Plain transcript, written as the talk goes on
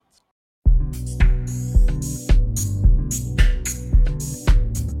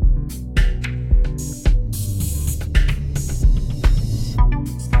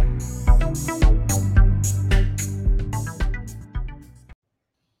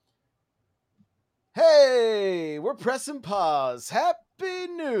We're pressing pause. Happy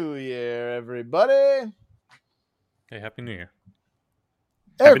New Year, everybody. Hey, Happy New Year.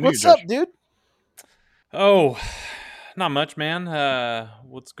 Eric, what's up, dude? Oh, not much, man.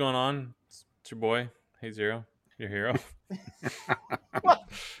 What's going on? It's your boy, Hey Zero, your hero.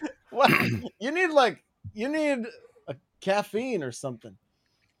 What? You need a caffeine or something.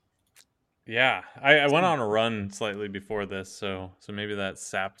 Yeah, I went on a run slightly before this, so maybe that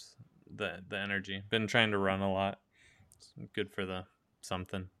sapped the energy. Been trying to run a lot. It's good for the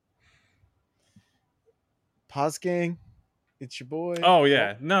something. Pause gang. It's your boy. Oh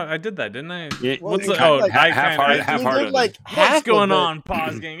yeah, no, I did that, didn't I? Yeah, What's you the kind of like- half-hearted. like What's half going of it. on,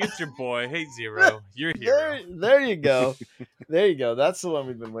 Pause Gang? It's your boy, Hey Zero, your hero. There you go. There you go. That's the one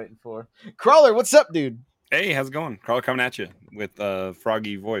we've been waiting for. Crawler, what's up, dude? Hey, how's it going? Crawler coming at you with a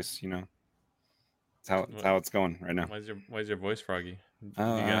froggy voice. You know, that's how it's going right now. Why is your voice froggy?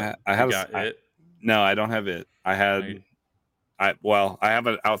 I got it. No, I don't have it. I have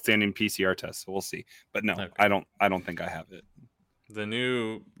an outstanding PCR test, so we'll see. But no, Okay. I don't think I have it. The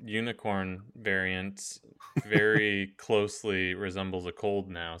new unicorn variant very closely resembles a cold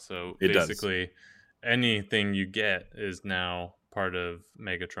now. So It basically, anything you get is now part of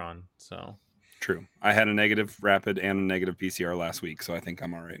Megatron. So true. I had a negative rapid and a negative PCR last week, so I think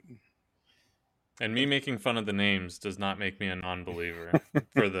I'm all right. And me making fun of the names does not make me a non-believer.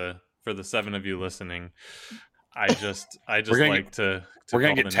 for the 7 of you listening, I just like to we're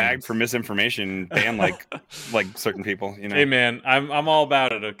gonna call get the tagged names. for misinformation, banned like certain people. You know. Hey man, I'm all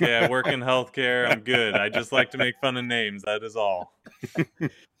about it. Okay, I work in healthcare. I'm good. I just like to make fun of names. That is all.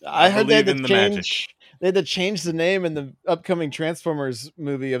 I heard they had believe in to the magic. They had to change the name in the upcoming Transformers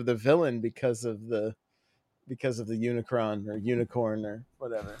movie of the villain because of the Unicron or unicorn or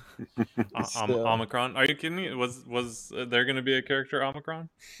whatever. Omicron? Are you kidding me? Was there going to be a character Omicron?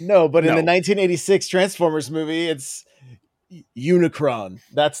 No, but in the 1986 Transformers movie, it's Unicron.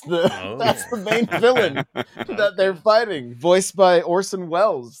 That's the main villain that they're fighting, voiced by Orson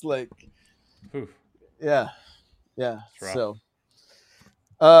Welles. Like, Oof. yeah. So,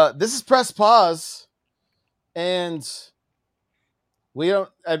 this is Press Pause, and we don't,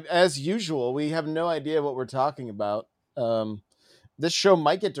 as usual, we have no idea what we're talking about. This show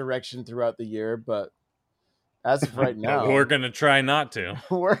might get direction throughout the year, but as of right now, we're gonna try not to.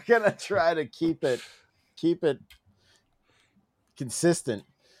 We're gonna try to keep it consistent.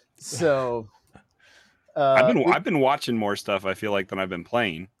 So, I've been watching more stuff. I feel like than I've been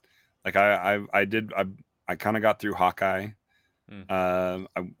playing. Like I kind of got through Hawkeye. I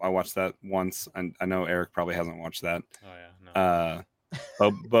watched that once, and I know Eric probably hasn't watched that. Oh yeah, no.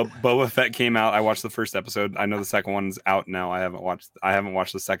 Boba Fett came out. I watched the first episode. I know the second one's out now. I haven't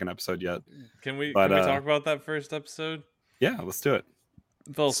watched the second episode yet. Can we talk about that first episode? Yeah, let's do it.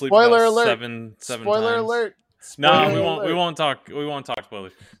 Fell asleep Spoiler about alert. seven Spoiler times. alert. No, we won't talk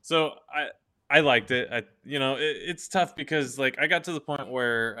spoilers. So I liked it. It's tough because like I got to the point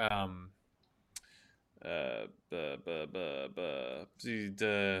where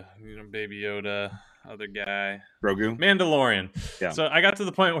Baby Yoda, other guy, Grogu, Mandalorian. Yeah. So I got to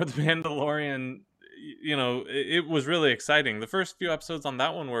the point where the Mandalorian, it was really exciting. The first few episodes on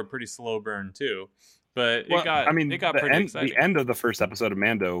that one were a pretty slow burn too, but it got pretty exciting. The end of the first episode of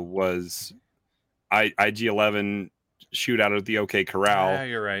Mando was IG-11 shoot out of the OK Corral. Yeah,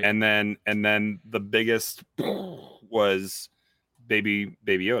 you're right. And then the biggest was Baby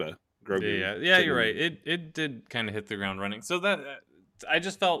Yoda. Grogu. Yeah, you're right. It did kind of hit the ground running. So that I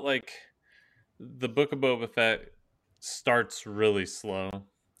just felt like the Book of Boba Fett starts really slow,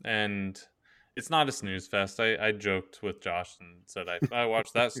 and it's not a snooze fest. I joked with Josh and said I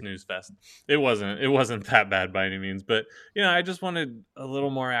watched that snooze fest. It wasn't that bad by any means, but I just wanted a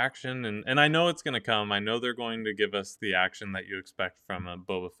little more action, and I know it's going to come. I know they're going to give us the action that you expect from a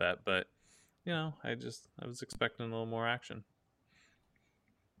Boba Fett, but I was expecting a little more action.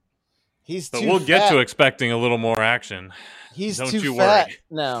 We'll get to expecting a little more action. He's Don't too you fat worry.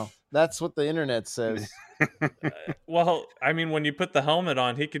 now. That's what the internet says. Well, I mean, when you put the helmet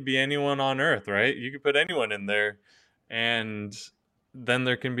on, he could be anyone on Earth, right? You could put anyone in there, and then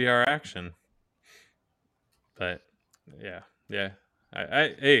there can be our action. But yeah.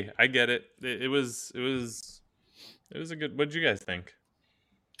 I get it. It was a good. What did you guys think?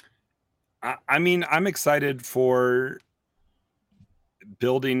 I mean, I'm excited for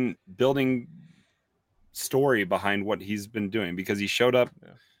building story behind what he's been doing, because he showed up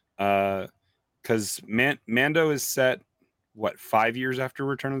because Mando is set 5 years after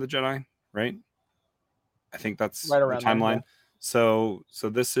Return of the Jedi, right? I think that's right around the timeline. There, yeah. So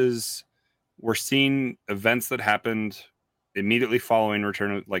this is, we're seeing events that happened immediately following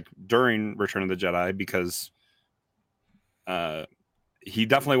during Return of the Jedi, because he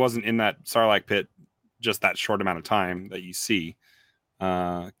definitely wasn't in that Sarlacc pit just that short amount of time that you see,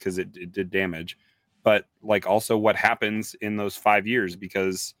 because it did damage. But like also what happens in those 5 years,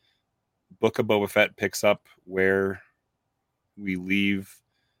 because Book of Boba Fett picks up where we leave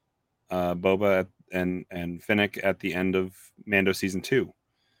Boba and Finnick at the end of Mando season 2.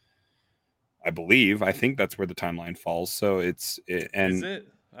 I think that's where the timeline falls. So is it?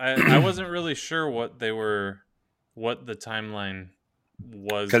 I wasn't really sure what the timeline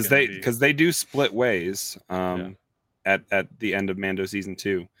was, because they do split ways at the end of Mando season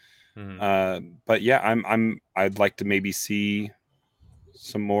 2. Mm-hmm. But yeah, I'd like to maybe see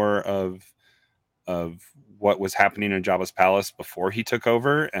some more of what was happening in Jabba's palace before he took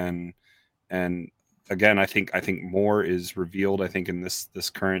over, and again, I think more is revealed, I think, in this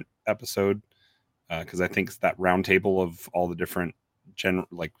current episode, because I think that round table of all the different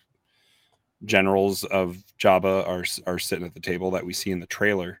generals of Jabba are sitting at the table that we see in the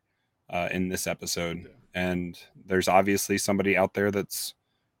trailer in this episode. And there's obviously somebody out there that's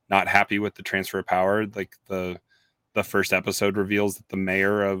not happy with the transfer of power. Like the first episode reveals that the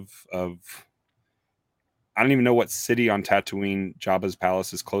mayor of I don't even know what city on Tatooine Jabba's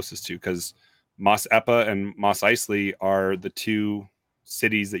palace is closest to, because Mos Espa and Mos Eisley are the two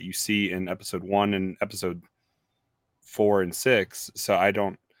cities that you see in episode 1 and episode 4 and 6. So I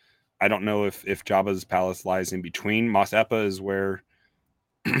don't know if Jabba's palace lies in between. Mos Espa is where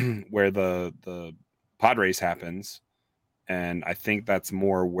the pod race happens, and I think that's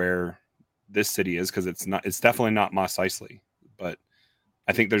more where this city is, because it's definitely not Mos Eisley, but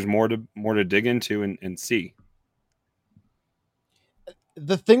I think there's more to dig into and see.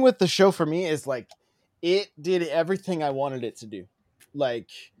 The thing with the show for me is like it did everything I wanted it to do. Like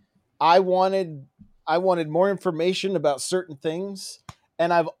I wanted more information about certain things,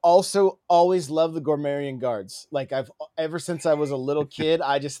 and I've also always loved the Gormarian guards. Like ever since I was a little kid,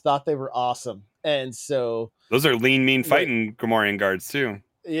 I just thought they were awesome. And so those are lean, mean fighting Gormarian guards too.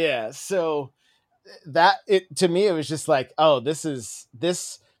 Yeah. So that to me, it was just like, oh, this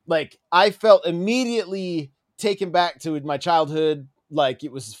like I felt immediately taken back to my childhood. Like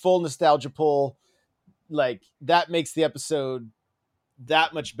it was full nostalgia pull. Like that makes the episode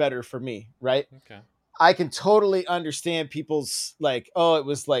that much better for me. Right. Okay. I can totally understand people's like, oh, it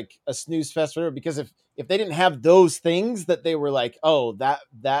was like a snooze fest, whatever, because if they didn't have those things that they were like, oh,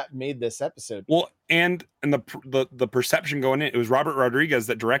 that made this episode. Well, and the perception going in, it was Robert Rodriguez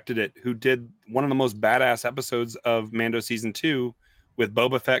that directed it, who did one of the most badass episodes of Mando season 2, with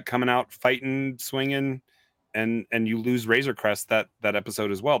Boba Fett coming out fighting, swinging, and you lose Razor Crest that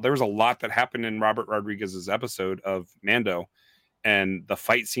episode as well. There was a lot that happened in Robert Rodriguez's episode of Mando, and the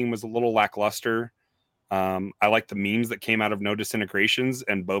fight scene was a little lackluster. I like the memes that came out of No Disintegrations,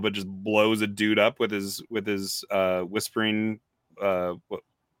 and Boba just blows a dude up with his whispering. What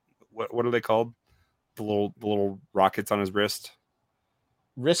are they called? The little rockets on his wrist.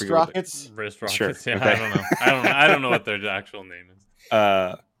 Wrist rockets. Wrist rockets. Sure. Yeah, okay. I don't know what their actual name is.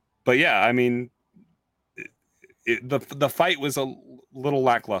 But yeah, I mean, the fight was a little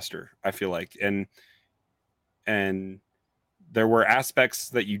lackluster, I feel like, and there were aspects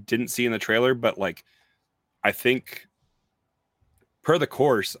that you didn't see in the trailer, but like, I think per the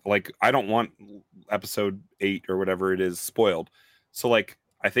course, like I don't want episode 8 or whatever it is spoiled. So like,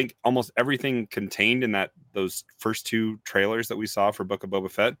 I think almost everything contained in those first 2 trailers that we saw for Book of Boba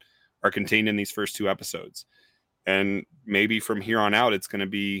Fett are contained in these first 2 episodes. And maybe from here on out, it's going to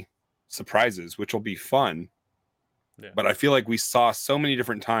be surprises, which will be fun. Yeah. But I feel like we saw so many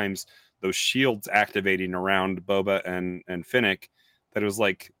different times those shields activating around Boba and Finnick that it was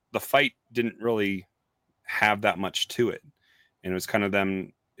like the fight didn't really have that much to it. And it was kind of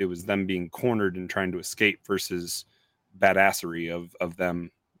them being cornered and trying to escape versus badassery of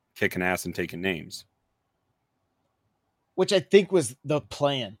them kicking ass and taking names. Which I think was the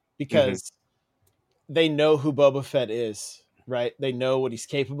plan, because they know who Boba Fett is, right? They know what he's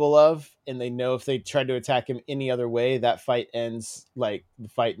capable of, and they know if they try to attack him any other way, that fight ends like the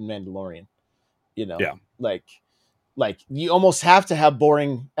fight in Mandalorian. You know? Yeah. Like you almost have to have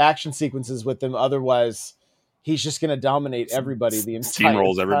boring action sequences with him, otherwise he's just going to dominate everybody the entire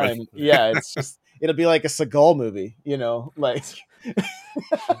steamrolls time. Everybody. Yeah, it's just it'll be like a Seagal movie, you know, like.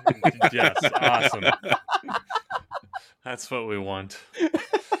 Yes, awesome. That's what we want.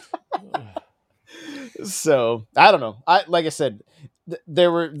 So I don't know. Like I said,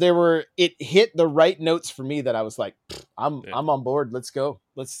 there were it hit the right notes for me that I was like, I'm on board. Let's go.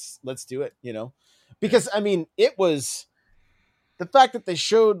 Let's do it. You know, because I mean, it was the fact that they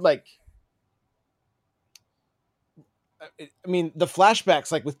showed like I mean, the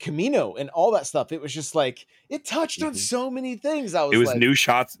flashbacks, like with Camino and all that stuff, it was just like it touched on so many things. It was like, new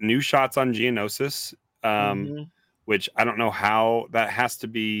shots on Geonosis, which I don't know how that has to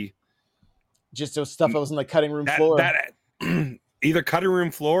be. Just those stuff that was on the cutting room floor. That either cutting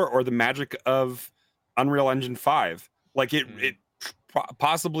room floor or the magic of Unreal Engine 5. Like it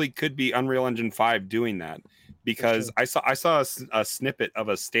possibly could be Unreal Engine 5 doing that, because I saw a snippet of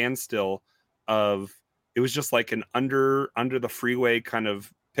a standstill of, it was just like an under the freeway kind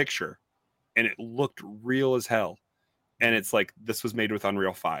of picture, and it looked real as hell. And it's like, this was made with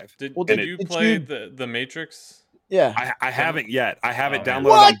Unreal 5. Did you play the Matrix? Yeah, I haven't yet. I have it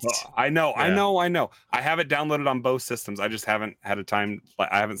downloaded. I know. I have it downloaded on both systems. I just haven't had a time.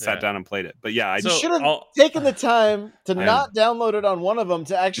 I haven't sat down and played it. But yeah, I should have taken the time to not download it on one of them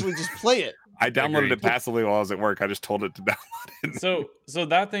to actually just play it. I downloaded it passively while I was at work. I just told it to download it. So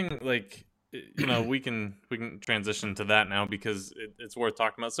that thing, like, you know, we can transition to that now because it's worth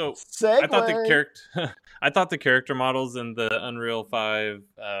talking about. So Segway. I thought the character models in the Unreal 5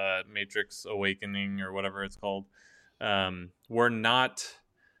 Matrix Awakening or whatever it's called were not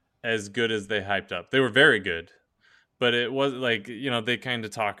as good as they hyped up. They were very good, but it was like, you know, they kind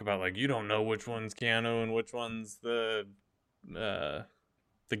of talk about like, you don't know which one's Keanu and which one's the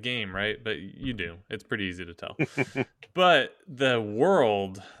game, right? But you do. It's pretty easy to tell. But the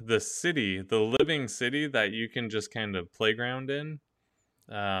world, the city, the living city that you can just kind of playground in,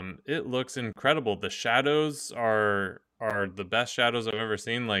 it looks incredible. The shadows are the best shadows I've ever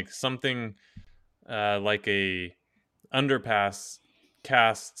seen. Like something like a underpass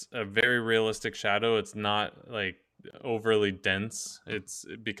casts a very realistic shadow. It's not like overly dense. It's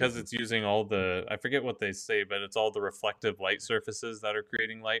because it's using all the, I forget what they say, but it's all the reflective light surfaces that are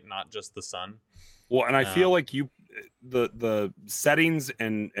creating light, not just the sun. Well, and I feel like the settings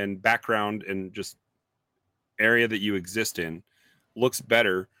and background and just area that you exist in looks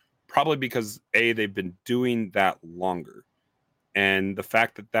better, probably because they've been doing that longer, and the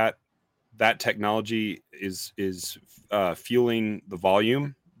fact that technology is fueling the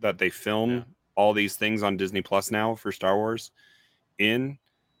volume that they film all these things on Disney Plus now for Star Wars in,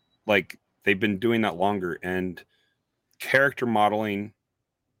 like, they've been doing that longer, and character modeling,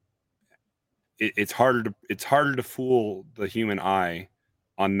 it's harder to fool the human eye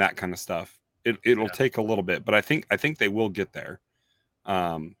on that kind of stuff. It'll take a little bit, but I think they will get there.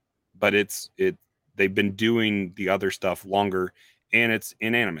 But they've been doing the other stuff longer, and it's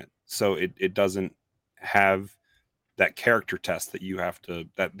inanimate, so it doesn't have that character test that you have to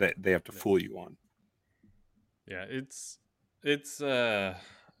that they have to fool you on. Yeah, it's you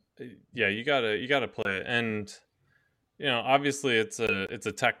gotta play it, and you know, obviously it's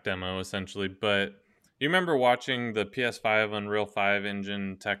a tech demo essentially, but you remember watching the PS5 Unreal 5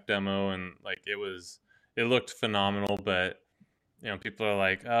 engine tech demo, and like it looked phenomenal, but you know, people are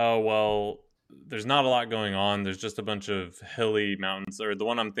like, oh well, there's not a lot going on. There's just a bunch of hilly mountains, or the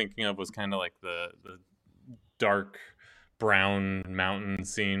one I'm thinking of was kind of like the dark brown mountain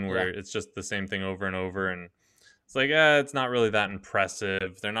scene where it's just the same thing over and over, and it's like, it's not really that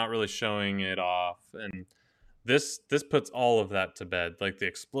impressive. They're not really showing it off, and this puts all of that to bed. Like the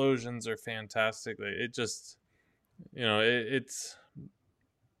explosions are fantastic. Like, it just, you know, it's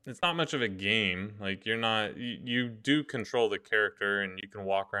not much of a game. Like you do control the character, and you can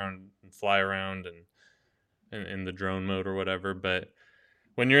walk around and fly around and in the drone mode or whatever, but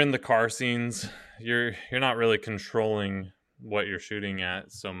when you're in the car scenes, you're not really controlling what you're shooting at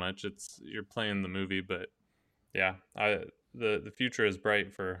so much. You're playing the movie, but yeah, the future is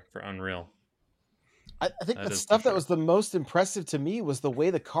bright for Unreal. I think the stuff that was the most impressive to me was the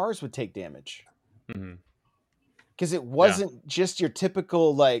way the cars would take damage. Because it wasn't just your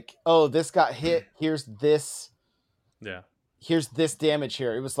typical like, oh, this got hit, here's this. Yeah. Here's this damage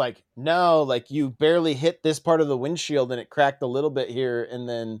here. It was like, no, like you barely hit this part of the windshield and it cracked a little bit here. And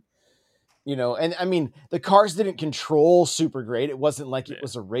then, you know, and I mean, the cars didn't control super great. It wasn't like it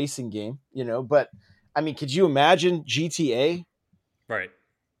was a racing game, you know, but I mean, could you imagine GTA? Right.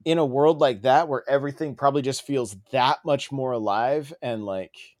 In a world like that, where everything probably just feels that much more alive and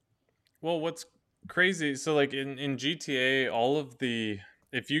like. Well, what's crazy. So like in GTA, all of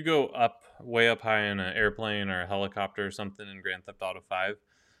if you go way up high in an airplane or a helicopter or something in Grand Theft Auto 5,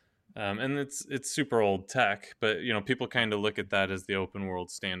 and it's super old tech, but you know, people kind of look at that as the open world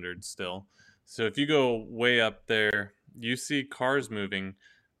standard still. So if you go way up there, you see cars moving,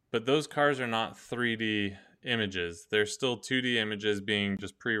 but those cars are not 3D images. They're still 2D images being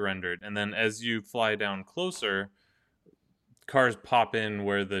just pre-rendered. And then as you fly down closer, cars pop in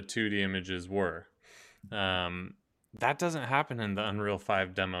where the 2D images were. that doesn't happen in the Unreal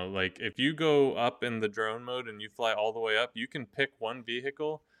 5 demo. Like, if you go up in the drone mode and you fly all the way up, you can pick one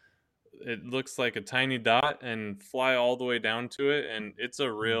vehicle. It looks like a tiny dot and fly all the way down to it, and it's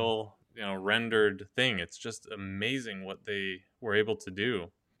a real, rendered thing. It's just amazing what they were able to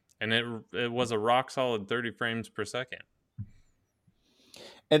do. And it was a rock solid 30 frames per second.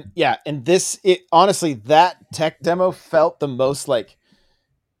 And honestly, that tech demo felt the most like,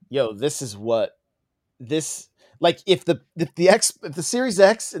 yo, this is what this, like, if the Series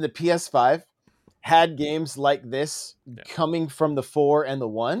X and the PS5 had games like this coming from the 4 and the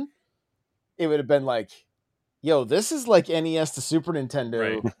 1, it would have been like, yo, this is like NES to Super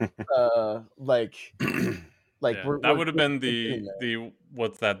Nintendo. Right. That would have been the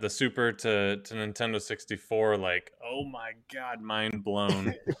what's that? The Super to Nintendo 64. Like, oh my god, mind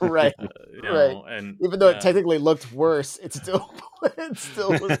blown. Right. Right. And even though it technically looked worse, it still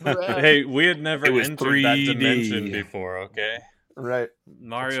was rad. Hey, we had never entered 3D. That dimension before. Okay. Right.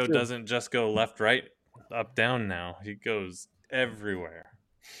 Mario doesn't just go left, right, up, down. Now he goes everywhere.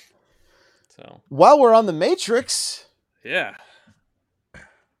 So while we're on the Matrix, yeah.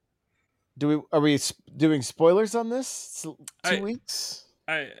 Are we doing spoilers on this? 2 weeks?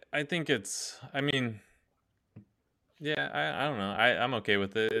 I think it's, I mean, yeah, I don't know. I'm okay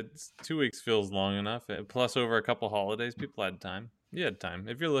with it. It's 2 weeks feels long enough. Plus, over a couple holidays, people had time. You had time.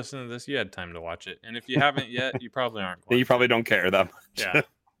 If you're listening to this, you had time to watch it. And if you haven't yet, you probably aren't. You probably don't care that much. Yeah.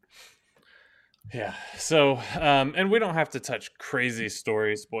 Yeah. So, and we don't have to touch crazy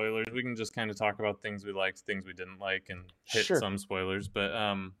story spoilers. We can just kind of talk about things we liked, things we didn't like, and hit some spoilers.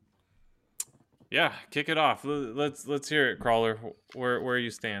 But, yeah, kick it off. Let's hear it, Crawler. Where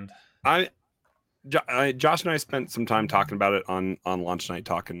you stand? Josh and I spent some time talking about it on launch night,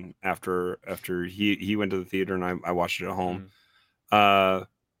 talking after he went to the theater and I watched it at home. I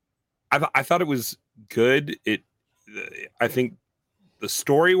thought it was good. I think the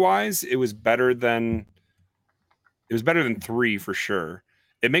story wise, it was better than 3 for sure.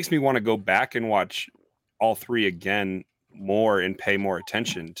 It makes me want to go back and watch all 3 again more and pay more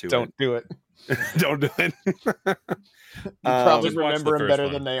attention to it. Don't do it. Don't do it. You probably remember them better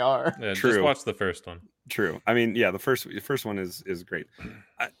than they are. Yeah, true. Just watch the first one. True. I mean, yeah, the first one is great.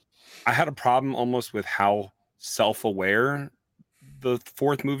 I had a problem almost with how self-aware the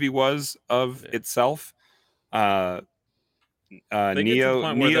 4th movie was of itself. They get to the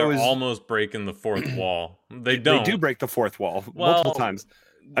point where they're almost breaking the 4th wall. They do break the 4th wall multiple times.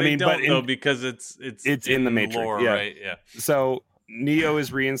 I mean, because it's in the Matrix, lore, right? Yeah. So Neo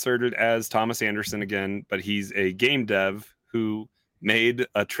is reinserted as Thomas Anderson again, but he's a game dev who made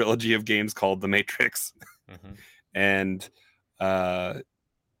a trilogy of games called The Matrix. And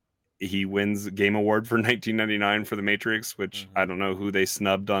he wins Game Award for 1999 for The Matrix, which I don't know who they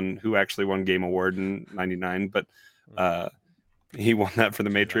snubbed on who actually won Game Award in 99, but he won that for The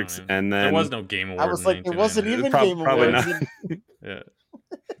Matrix. And then there was no Game Award. I was like, it wasn't even Game Award. Yeah.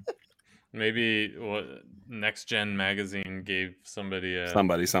 Maybe Next Gen magazine gave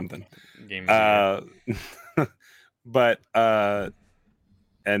somebody something. Game but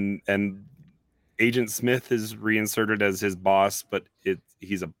and Agent Smith is reinserted as his boss, but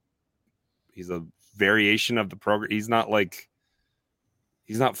he's a variation of the program. He's not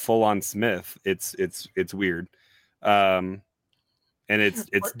full on Smith. It's weird. And it's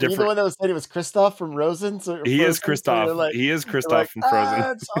different. You the one that was saying it was Kristoff from Frozen? He is Kristoff. He is Kristoff from Frozen.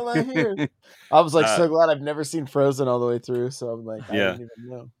 That's all I hear. I was like so glad I've never seen Frozen all the way through. So I'm like, I didn't even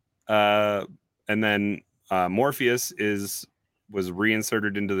know. And then Morpheus was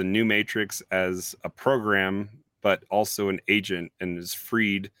reinserted into the new Matrix as a program, but also an agent, and is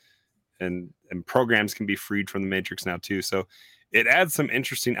freed, and programs can be freed from the Matrix now too. So it adds some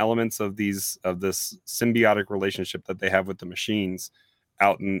interesting elements of this symbiotic relationship that they have with the machines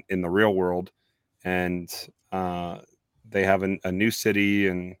out in the real world. And they have a new city,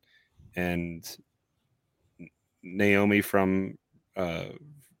 and Naomi from the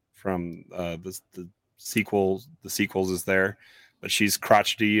sequels is there, but she's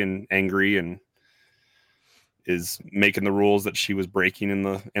crotchety and angry and is making the rules that she was breaking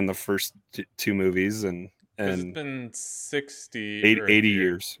in the first 2 movies. And it's been 60 80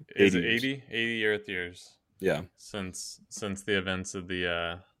 years. Is it 80 years? Yeah. Since the events of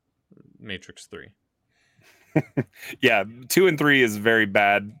the Matrix 3. Yeah, 2 and 3 is very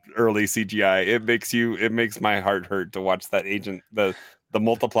bad early CGI. It makes my heart hurt to watch that the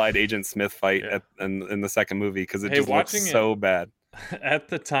multiplied Agent Smith fight in the second movie, because it just looks so bad. At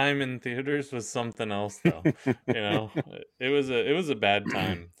the time in theaters was something else, though. It was a bad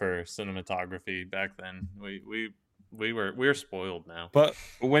time for cinematography back then. We were spoiled now. But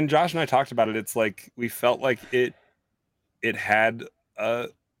when Josh and I talked about it, it's like we felt like it it had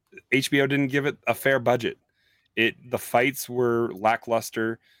HBO didn't give it a fair budget. The fights were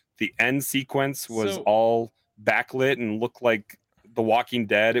lackluster. The end sequence was all backlit and looked like The Walking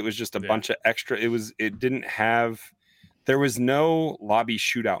Dead. It was just a bunch of extra. There was no lobby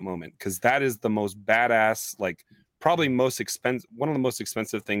shootout moment, because that is the most badass, like probably one of the most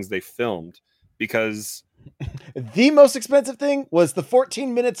expensive things they filmed, because the most expensive thing was the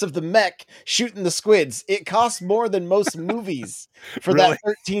 14 minutes of the mech shooting the squids. It cost more than most movies for Really?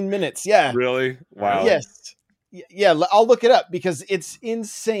 that 13 minutes. Yeah. Really? Wow. Yes. Yeah, I'll look it up, because it's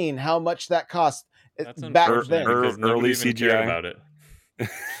insane how much that cost back then. Because nobody even cared about it.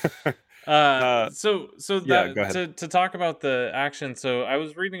 To talk about the action, so I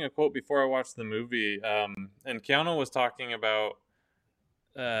was reading a quote before I watched the movie, and Keanu was talking about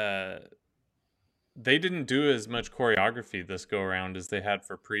they didn't do as much choreography this go around as they had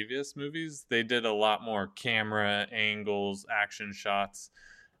for previous movies. They did a lot more camera angles, action shots,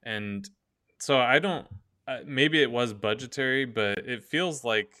 and so I don't. Maybe it was budgetary, but it feels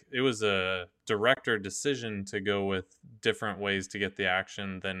like it was a director decision to go with different ways to get the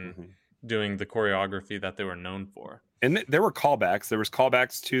action than doing the choreography that they were known for. And there were callbacks. There was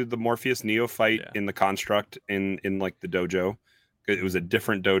callbacks to the Morpheus Neo fight in the Construct in like the dojo. It was a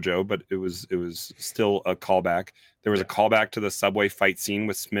different dojo, but it was still a callback. There was a callback to the subway fight scene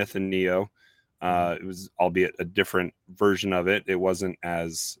with Smith and Neo. It was, albeit a different version of it. It wasn't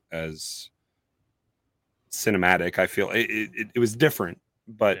as cinematic. I feel it was different,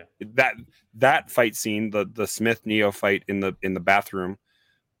 but that fight scene, the Smith Neo fight in the bathroom,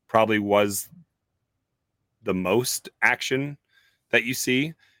 probably was the most action that you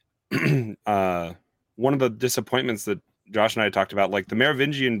see. One of the disappointments that Josh and I talked about, like the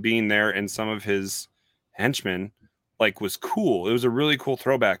Merovingian being there and some of his henchmen, like, was cool. It was a really cool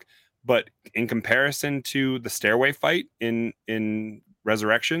throwback, but in comparison to the stairway fight in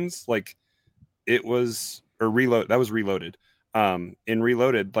Resurrections, like, it was, or Reload, that was Reloaded. In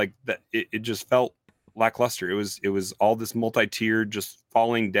Reloaded, like that, it just felt lackluster. It was all this multi-tiered, just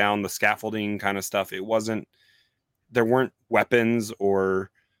falling down the scaffolding kind of stuff. There weren't weapons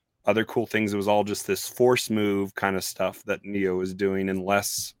or other cool things. It was all just this force move kind of stuff that Neo was doing, and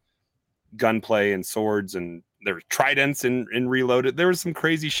less gunplay and swords, and there were tridents in Reloaded. There was some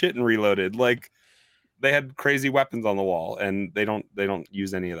crazy shit in Reloaded. Like, they had crazy weapons on the wall, and they don't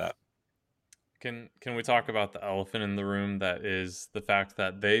use any of that. Can we talk about the elephant in the room, that is the fact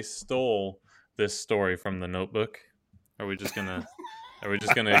that they stole this story from The Notebook? Are we just gonna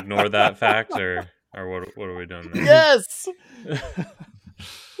ignore that fact, or what are we doing there? Yes.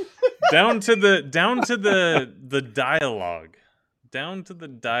 down to the dialogue. Down to the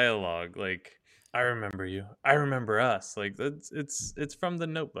dialogue. Like, I remember you. I remember us. Like, it's from The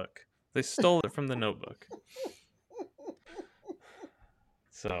Notebook. They stole it from The Notebook.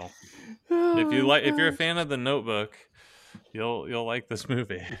 So, if you're a fan of The Notebook, you'll like this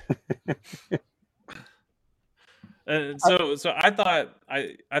movie. And so I thought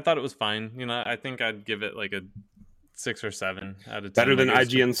it was fine. You know, I think I'd give it like a 6 or 7 out of 10. Better than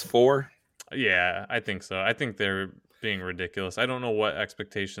IGN's 4? Yeah, I think so. I think they're being ridiculous. I don't know what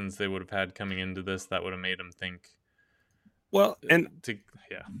expectations they would have had coming into this that would have made them think. Well,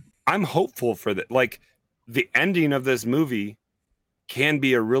 I'm hopeful for that. Like, the ending of this movie can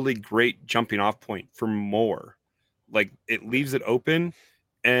be a really great jumping off point for more. Like, it leaves it open,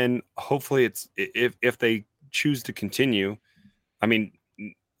 and hopefully it's, if they choose to continue. I mean,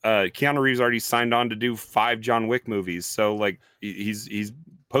 Keanu Reeves already signed on to do 5 John Wick movies, so like he's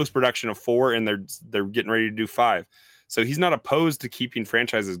post-production of 4, and they're getting ready to do 5. So he's not opposed to keeping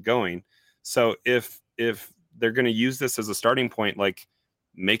franchises going. So if they're going to use this as a starting point, like,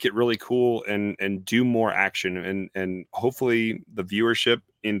 make it really cool and do more action, and hopefully the viewership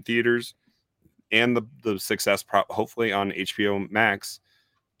in theaters and the success hopefully on HBO Max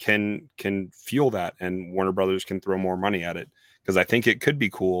can fuel that, and Warner Brothers can throw more money at it, because I think it could be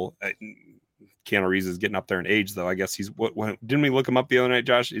cool. Keanu Reeves is getting up there in age, though. I guess he's what didn't we look him up the other night,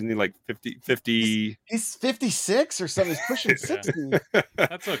 Josh? Isn't he like 50? He's 56 or something. He's pushing 60.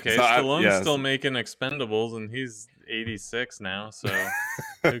 That's okay. So Stallone's still making Expendables, and he's 86 now, so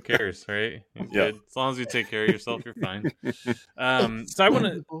who cares, right? Yeah. As long as you take care of yourself, you're fine. So I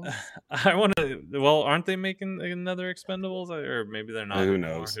want to. Well, aren't they making another Expendables, or maybe they're not? Who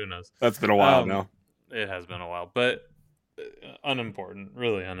knows? Who knows? That's been a while now. It has been a while, but unimportant,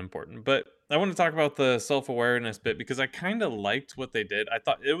 really unimportant. But I want to talk about the self-awareness bit, because I kind of liked what they did. I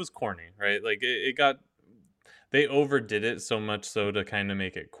thought it was corny, right? Like they overdid it so much so to kind of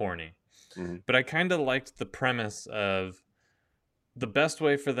make it corny. Mm-hmm. But I kind of liked the premise of the best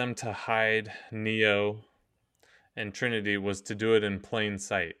way for them to hide Neo and Trinity was to do it in plain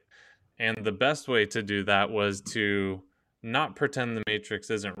sight. And the best way to do that was to not pretend the Matrix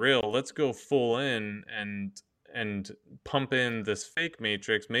isn't real. Let's go full in and pump in this fake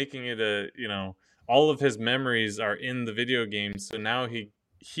Matrix, making it all of his memories are in the video game. So now he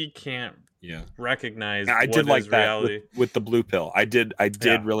can't recognize I did like that reality with the blue pill. I did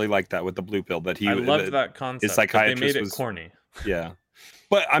really like that with the blue pill, that I loved that concept. His psychiatrist but they made it corny. Yeah.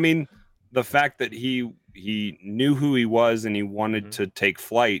 But I mean, the fact that he knew who he was and he wanted to take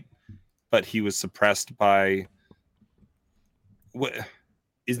flight, but he was suppressed by what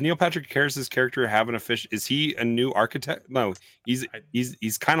is Neil Patrick Harris's character have an official? Is he a new architect? No, he's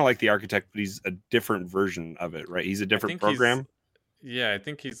kind of like the architect, but he's a different version of it, right? He's a different program. I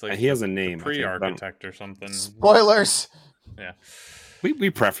think he's like he has a name, pre-architect or something. Spoilers. Yeah, we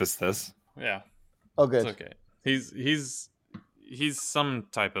preface this. Yeah. Oh, good. It's okay. He's some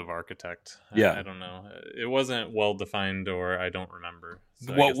type of architect. Yeah, I don't know. It wasn't well defined, or I don't remember.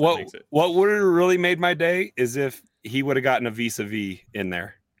 So what would have really made my day is if he would have gotten a vis-a-vis in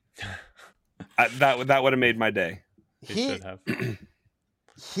there. That would have made my day. He should have.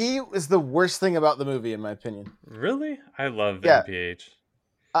 He is the worst thing about the movie, in my opinion. Really? I love NPH.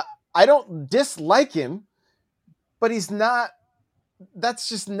 I don't dislike him, but he's not. That's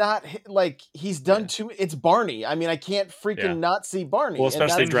just not like he's done too. It's Barney. I mean, I can't freaking not see Barney. Well,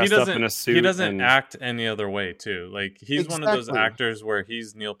 especially dressed up in a suit. He doesn't act any other way, too. Like he's one of those actors where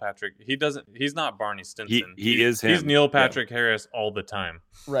he's Neil Patrick. He's not Barney Stinson. He is him. He's Neil Patrick Harris all the time.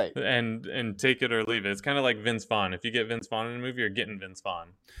 Right. And take it or leave it. It's kind of like Vince Vaughn. If you get Vince Vaughn in a movie, you're getting Vince Vaughn.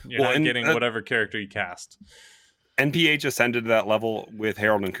 You're not getting whatever character you cast. NPH ascended to that level with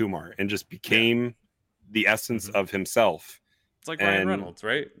Harold and Kumar and just became the essence of himself. It's like Ryan Reynolds,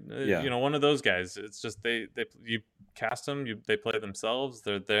 right? One of those guys. It's just you cast them, they play themselves.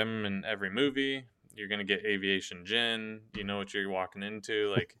 They're them in every movie. You're gonna get Aviation Gin. You know what you're walking into,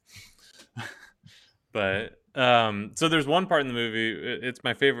 like. But so there's one part in the movie. It's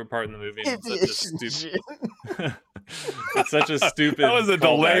my favorite part in the movie. It's such a stupid. That was a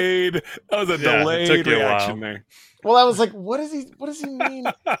delayed. That was a delayed reaction there. Well, I was like, "What does he mean?"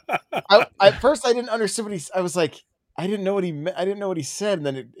 At first, I didn't understand what I was like. I didn't know what he meant. I didn't know what he said, and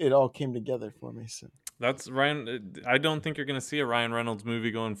then it all came together for me. So that's Ryan. I don't think you're going to see a Ryan Reynolds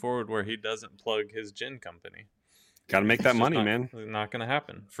movie going forward where he doesn't plug his gin company. Got to make that money, man. Not going to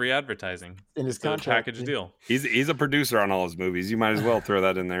happen. Free advertising in his contract, package deal. He's a producer on all his movies. You might as well throw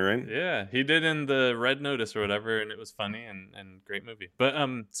that in there, right? Yeah, he did in the Red Notice or whatever, and it was funny and great movie. But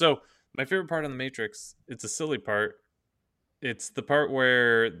so my favorite part on The Matrix, it's a silly part. It's the part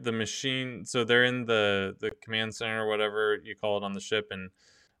where the machine, so they're in the command center or whatever you call it on the ship, and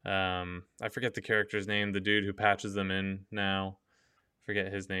I forget the character's name, the dude who patches them in now.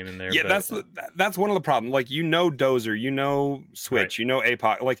 Forget his name in there. Yeah, but that's one of the problems. Like, Dozer, Switch, right.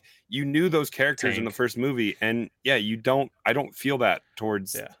 APOC. Like, you knew those characters in the first movie, and I don't feel that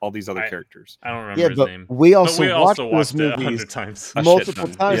towards all these other characters. I don't remember his name. We also watched those movies times. multiple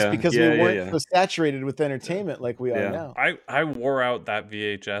times because we weren't so saturated with entertainment like we are now. I wore out that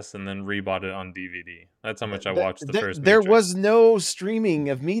VHS and then rebought it on DVD. That's how much I watched the first. There was no streaming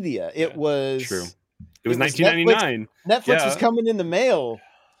of media. It was true. It was 1999. Netflix was coming in the mail,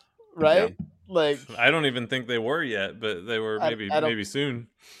 right? Yeah. Like, I don't even think they were yet, but they were maybe soon.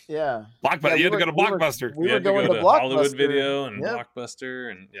 Yeah, Blockbuster. You had to go to Blockbuster. We were going to Hollywood Video and Blockbuster,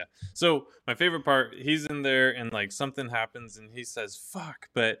 and So my favorite part, he's in there, and like something happens, and he says "fuck,"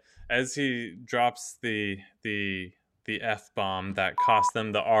 but as he drops the F-bomb that cost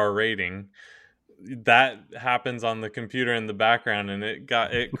them the R rating. That happens on the computer in the background, and it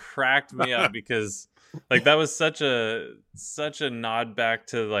cracked me up because like that was such a nod back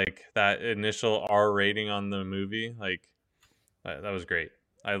to like that initial R rating on the movie. Like that was great.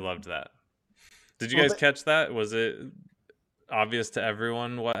 I loved that. Did you guys catch that? Was it obvious to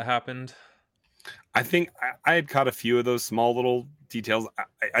everyone what happened? I think I had caught a few of those small little details.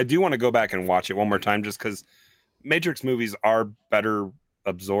 I do want to go back and watch it one more time just because Matrix movies are better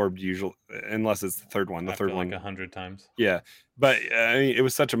absorbed usually, unless it's the third one. The third one, like 100 times. Yeah, but I mean, it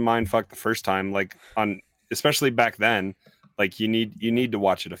was such a mind fuck the first time. Like especially back then, like you need to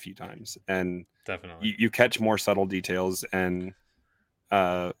watch it a few times, and definitely you catch more subtle details, and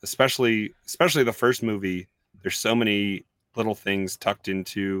especially the first movie. There's so many little things tucked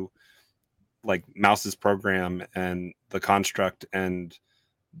into like Mouse's program and the construct and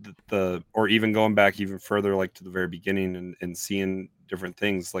or even going back even further, like to the very beginning and seeing different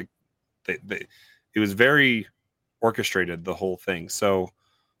things. Like it was very orchestrated, the whole thing. So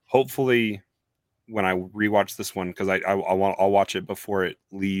hopefully when I rewatch this one, because I'll watch it before it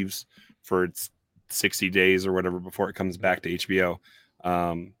leaves for its 60 days or whatever before it comes back to HBO.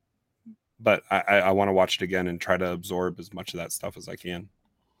 But I want to watch it again and try to absorb as much of that stuff as I can.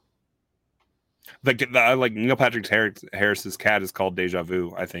 Like Neil Patrick Harris's cat is called Deja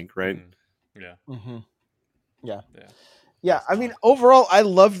Vu, I think, right? Yeah. Mm-hmm. Yeah. I mean, overall, I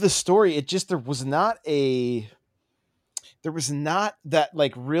loved the story. It just there was not that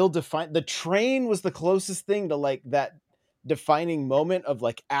like real define. The train was the closest thing to like that defining moment of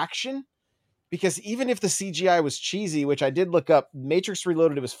like action. Because even if the CGI was cheesy, which I did look up, Matrix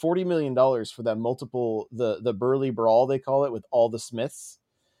Reloaded, it was $40 million for that the Burly Brawl, they call it, with all the Smiths.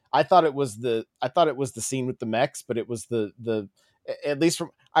 I thought it was the scene with the mechs, but it was the at least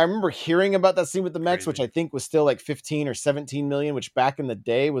from I remember hearing about that scene with the mechs, which I think was still like 15 or 17 million, which back in the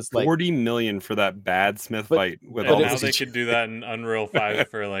day was like 40 million for that bad Smith fight. With all now they could do that in Unreal 5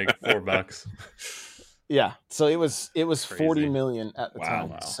 for like $4. Yeah, so it was 40 million at the time.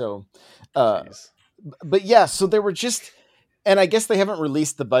 Wow. So, but yeah, so there were just, and I guess they haven't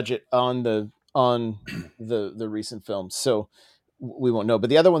released the budget on the recent films, so we won't know. But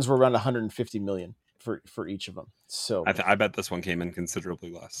the other ones were around 150 million for each of them. So I bet this one came in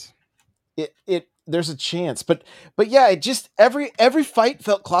considerably less. There's a chance, but yeah, it just every fight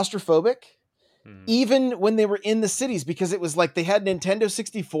felt claustrophobic. Even when they were in the cities, because it was like they had Nintendo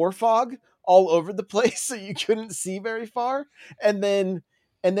 64 fog all over the place, so you couldn't see very far. And then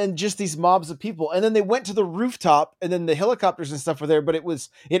just these mobs of people. And then they went to the rooftop, and then the helicopters and stuff were there, but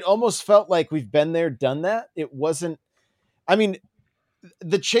it almost felt like we've been there, done that. It wasn't, I mean,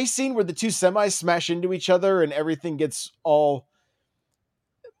 the chase scene where the two semis smash into each other and everything gets all,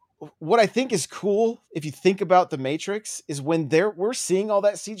 what I think is cool, if you think about the Matrix, is when we're seeing all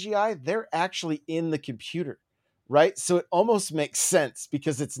that CGI, they're actually in the computer, right? So it almost makes sense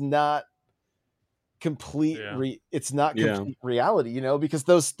because it's not complete. It's not complete reality, because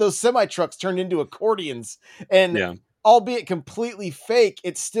those semi trucks turned into accordions, and albeit completely fake,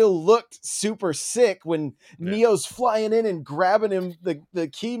 it still looked super sick when Neo's flying in and grabbing him the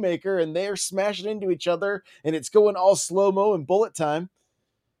key maker, and they're smashing into each other, and it's going all slow mo and bullet time.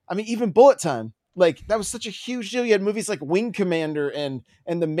 I mean, even bullet time, like that was such a huge deal. You had movies like Wing Commander and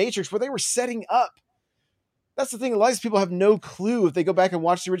The Matrix where they were setting up. That's the thing. A lot of these people have no clue if they go back and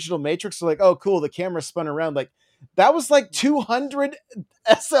watch the original Matrix. They're like, oh, cool. The camera spun around. Like that was like 200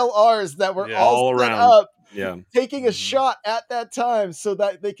 SLRs that were all set up, taking a shot at that time so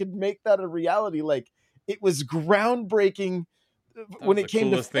that they could make that a reality. Like it was groundbreaking. When it came to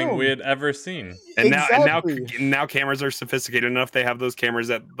coolest thing we had ever seen. And now cameras are sophisticated enough. They have those cameras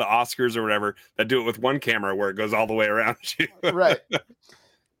at the Oscars or whatever that do it with one camera where it goes all the way around you. Right.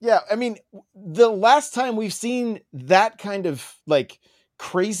 Yeah. I mean, the last time we've seen that kind of like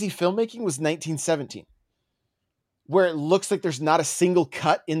crazy filmmaking was 1917, where it looks like there's not a single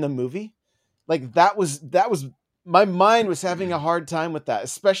cut in the movie. Like that was my mind was having a hard time with that,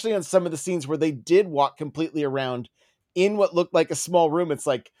 especially on some of the scenes where they did walk completely around in what looked like a small room. It's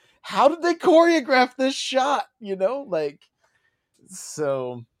like, how did they choreograph this shot? Like,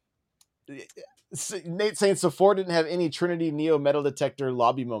 so Nate's saying, so 4 didn't have any Trinity Neo metal detector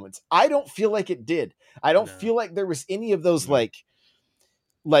lobby moments. I don't feel like it did. I don't feel like there was any of those like,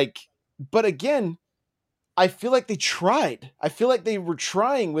 but again, I feel like they tried. I feel like they were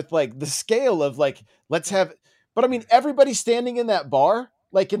trying with like the scale of like, let's have, but I mean, everybody standing in that bar,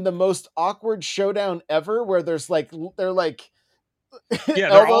 like in the most awkward showdown ever, where they're like,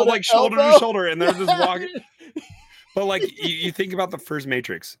 they're all like shoulder to shoulder, and they're just walking. But like you think about the first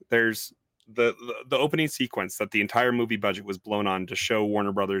Matrix, there's the opening sequence that the entire movie budget was blown on to show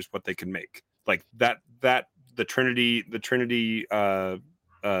Warner Brothers what they could make. Like that the Trinity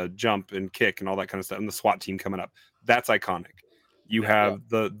jump and kick and all that kind of stuff, and the SWAT team coming up. That's iconic. You have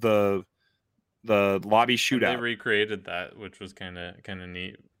the lobby shootout. And they recreated that, which was kind of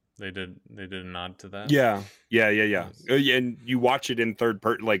neat. They did a nod to that. Yeah. And you watch it in third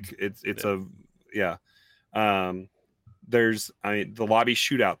person, like it's there's the lobby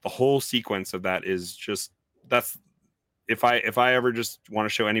shootout. The whole sequence of that is just if I ever just want to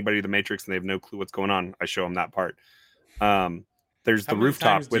show anybody the Matrix and they have no clue what's going on, I show them that part. There's the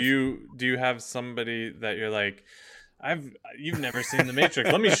rooftop. Do you have somebody that you're like, you've never seen The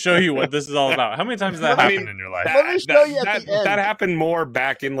Matrix. Let me show you what this is all about. How many times has that happened in your life? Let me show you at the end. That happened more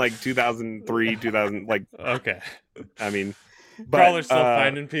back in like 2003, 2000. Like, okay. I mean, Crawler's still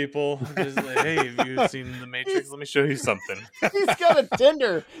finding people. Just like, hey, have you seen The Matrix? Let me show you something. He's got a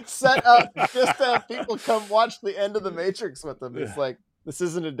Tinder set up just to have people come watch the end of The Matrix with him. It's like, this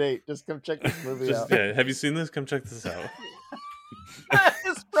isn't a date. Just come check this movie out. Yeah, have you seen this? Come check this out.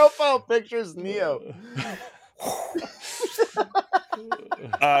 His profile picture is Neo.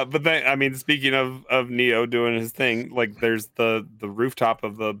 But then, I mean, speaking of Neo doing his thing, like there's the rooftop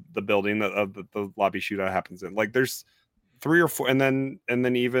of the building that the lobby shootout happens in. Like there's 3 or 4, and then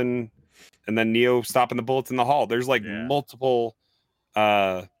Neo stopping the bullets in the hall. There's like multiple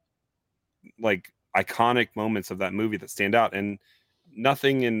like iconic moments of that movie that stand out, and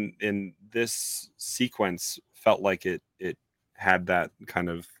nothing in this sequence felt like it had that kind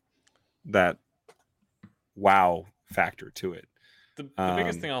of that wow factor to it. The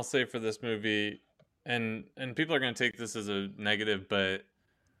biggest thing I'll say for this movie, and people are going to take this as a negative, but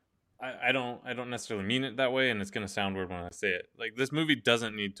I don't necessarily mean it that way, and it's going to sound weird when I say it. Like, this movie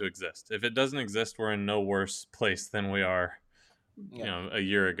doesn't need to exist. If it doesn't exist, we're in no worse place than we are, a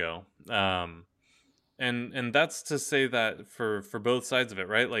year ago. And that's to say that for both sides of it,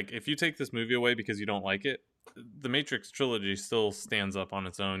 right? Like, if you take this movie away because you don't like it, the Matrix trilogy still stands up on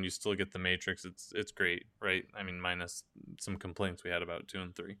its own. You still get the Matrix. It's great, right? I mean, minus some complaints we had about 2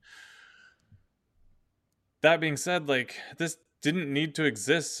 and 3. That being said, like, this didn't need to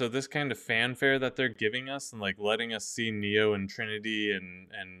exist, so this kind of fanfare that they're giving us and like letting us see Neo and Trinity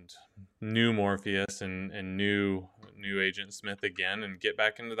and new Morpheus and new Agent Smith again and get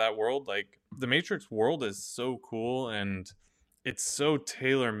back into that world, like, the Matrix world is so cool and it's so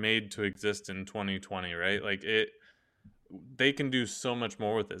tailor-made to exist in 2020, right? Like, they can do so much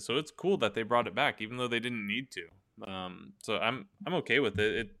more with it. So it's cool that they brought it back, even though they didn't need to. So I'm okay with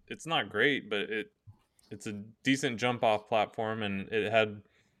it. It's not great, but it's a decent jump off platform, and it had,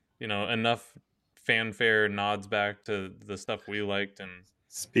 enough fanfare nods back to the stuff we liked. And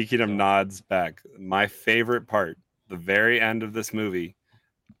speaking of nods back, my favorite part, the very end of this movie,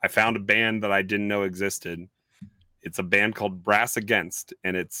 I found a band that I didn't know existed. It's a band called Brass Against,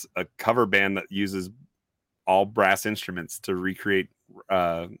 and it's a cover band that uses all brass instruments to recreate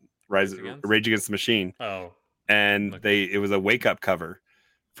Rage Against the Machine. Oh, and it was a Wake Up cover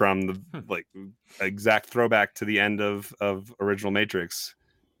from the like exact throwback to the end of original Matrix,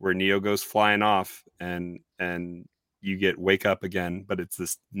 where Neo goes flying off and you get Wake Up again, but it's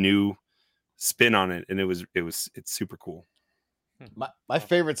this new spin on it, and it's super cool. My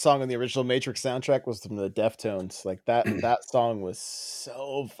favorite song on the original Matrix soundtrack was from the Deftones. Like that song was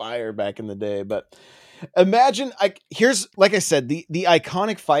so fire back in the day. But imagine, here's, like I said, the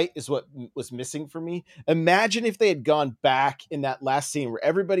iconic fight is what was missing for me. Imagine if they had gone back in that last scene where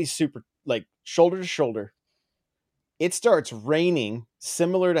everybody's super like shoulder to shoulder. It starts raining,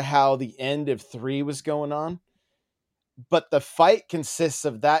 similar to how the end of 3 was going on. But the fight consists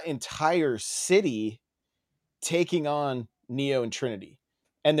of that entire city taking on Neo and Trinity,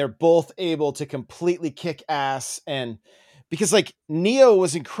 and they're both able to completely kick ass. And because like Neo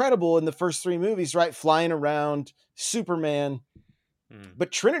was incredible in the first 3 movies, right? Flying around, Superman,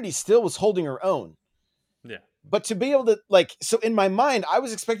 but Trinity still was holding her own. Yeah. But to be able to like, so in my mind, I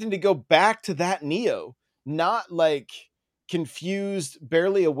was expecting to go back to that Neo, not like confused,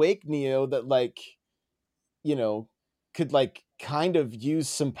 barely awake Neo that like, could like kind of use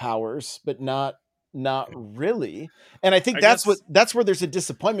some powers, but not really. And I think that's where there's a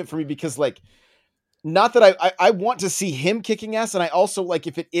disappointment for me, because like, not that I want to see him kicking ass. And I also like,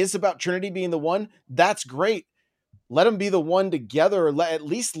 if it is about Trinity being the one, that's great. Let them be the one together, or at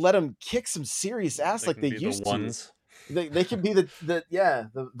least let them kick some serious ass like they used to. They can be the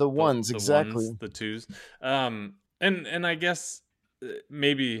ones, exactly. Ones, the twos. And I guess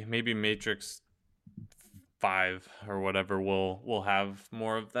maybe Matrix 5 or whatever will have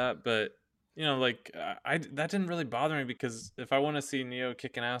more of that, but that didn't really bother me, because if I want to see Neo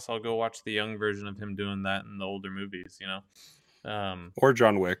kicking ass, I'll go watch the young version of him doing that in the older movies, or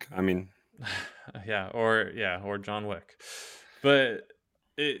John Wick. I mean, or John Wick. But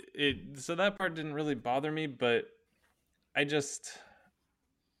so that part didn't really bother me, but I just,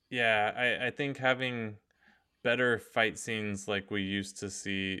 I think having better fight scenes like we used to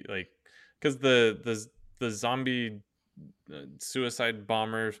see, like, because the zombie suicide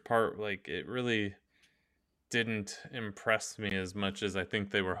bombers part, like, it really didn't impress me as much as I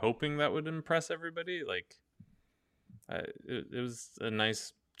think they were hoping that would impress everybody. Like, it was a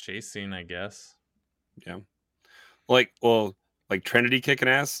nice chase scene, I guess. Yeah. Like Trinity kicking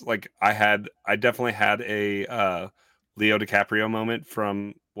ass. Like, I definitely had a Leo DiCaprio moment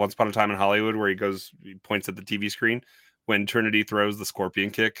from Once Upon a Time in Hollywood, where he points at the TV screen when Trinity throws the scorpion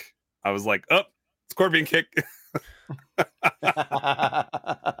kick. I was like, oh, scorpion kick.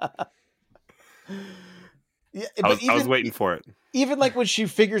 I was waiting for it. Even like when she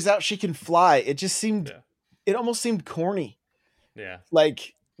figures out she can fly, it just seemed, it almost seemed corny. Yeah.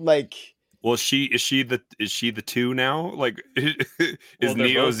 Like. Well, is she the 2 now? Like, is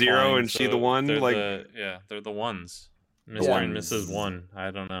Neo 0 and she the 1? They're the ones. Mr. and Mrs. 1.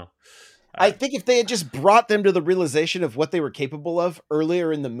 I don't know. I think if they had just brought them to the realization of what they were capable of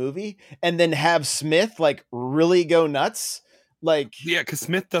earlier in the movie, and then have Smith like really go nuts, like because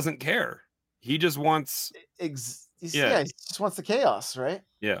Smith doesn't care. He just wants he just wants the chaos, right?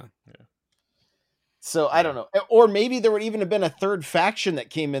 Yeah. So I don't know, or maybe there would even have been a third faction that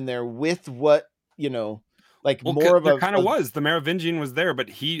came in there with what more of a kind of was the Merovingian was there, but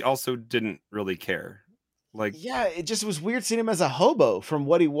he also didn't really care. Like, yeah, it just was weird seeing him as a hobo from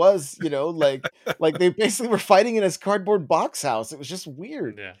what he was, like they basically were fighting in his cardboard box house. It was just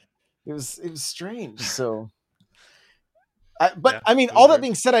weird. Yeah, it was strange. So, I mean, all that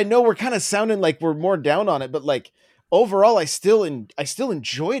being said, I know we're kind of sounding like we're more down on it, but like overall, I still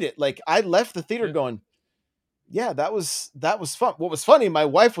enjoyed it. Like I left the theater going, yeah, that was fun. What was funny, my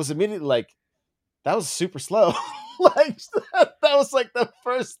wife was immediately like, that was super slow. Like that was like the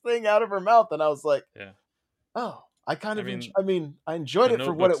first thing out of her mouth, and I was like, yeah. Oh, I enjoyed it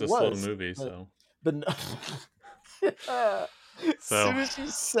for what it was. Slow movie, so. As soon as you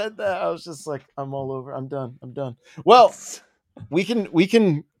said that, I was just like, I'm all over. I'm done. Well, we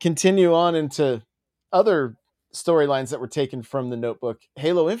can continue on into other storylines that were taken from the Notebook.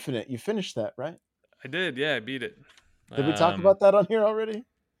 Halo Infinite, you finished that, right? I did. Yeah, I beat it. Did we talk about that on here already?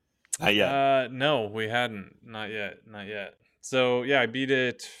 Not yet. No, we hadn't. Not yet. So yeah, I beat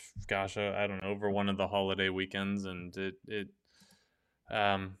it. Gosh, I don't know, over one of the holiday weekends, and it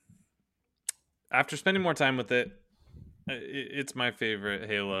after spending more time with it, it's my favorite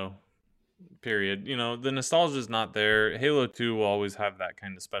Halo. Period. The nostalgia is not there. Halo 2 will always have that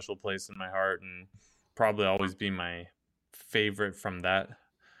kind of special place in my heart, and probably always be my favorite from that.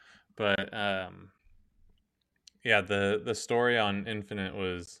 But yeah, the story on Infinite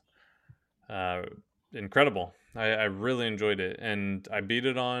was incredible. I really enjoyed it, and I beat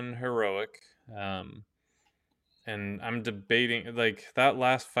it on heroic. And I'm debating like that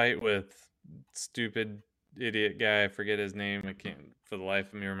last fight with stupid idiot guy. I forget his name. I can't for the life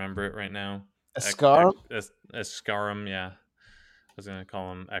of me remember it right now. Escarum? Escarum, yeah. I was gonna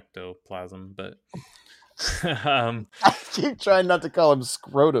call him ectoplasm, but I keep trying not to call him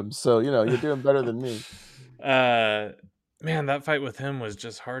scrotum. So you're doing better than me. Man, that fight with him was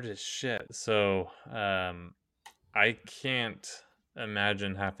just hard as shit. So I can't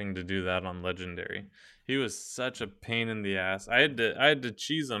imagine having to do that on Legendary. He was such a pain in the ass. I had to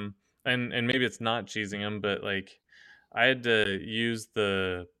cheese him, and maybe it's not cheesing him, but like I had to use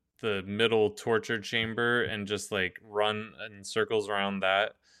the middle torture chamber and just like run in circles around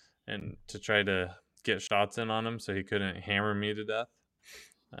that, and to try to get shots in on him so he couldn't hammer me to death.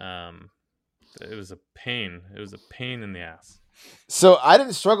 It was a pain. It was a pain in the ass. So I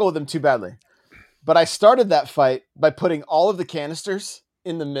didn't struggle with him too badly. But I started that fight by putting all of the canisters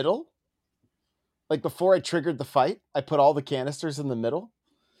in the middle. Like before I triggered the fight, I put all the canisters in the middle,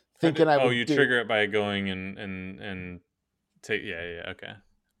 thinking trigger it by going and take okay.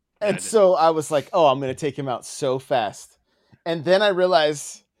 And so I was like, oh, I'm gonna take him out so fast, and then I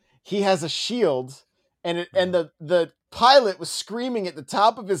realized he has a shield, and the pilot was screaming at the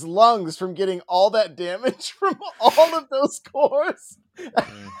top of his lungs from getting all that damage from all of those cores.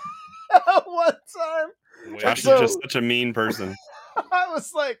 At one time. Josh is just such a mean person. I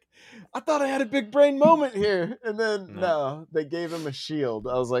was like, I thought I had a big brain moment here. And then, no, they gave him a shield.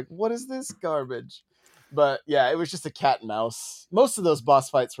 I was like, what is this garbage? But yeah, it was just a cat and mouse. Most of those boss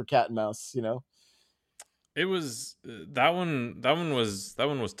fights were cat and mouse, It was that one was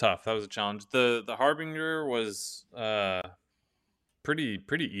tough. That was a challenge. The Harbinger was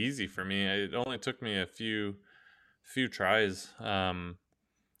pretty easy for me. It only took me a few tries.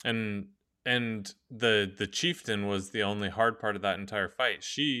 And the chieftain was the only hard part of that entire fight.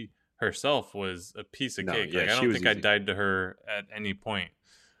 She herself was a piece of cake. Yeah, like, I don't think I died to her at any point.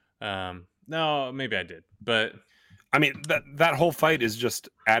 No, maybe I did, but I mean that whole fight is just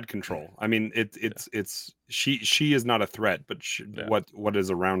ad control. I mean it's she is not a threat, but what is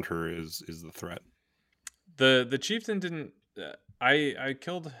around her is the threat. The chieftain didn't. I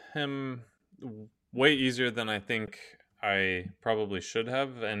killed him way easier than I think I probably should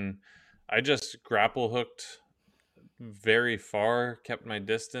have, and I just grapple hooked very far, kept my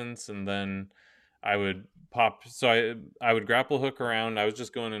distance, and then I would pop. So I would grapple hook around. I was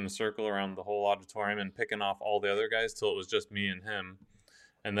just going in a circle around the whole auditorium and picking off all the other guys till it was just me and him.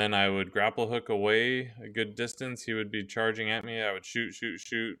 And then I would grapple hook away a good distance. He would be charging at me. I would shoot,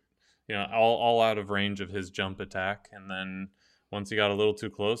 all out of range of his jump attack. And then once he got a little too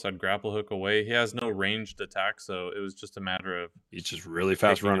close, I'd grapple hook away. He has no ranged attack, so it was just a matter of he's just really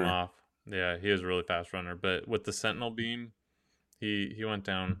fast runner. Off. Yeah, he is a really fast runner. But with the Sentinel beam, he went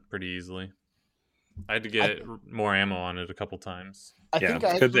down pretty easily. I had to get more ammo on it a couple times. I think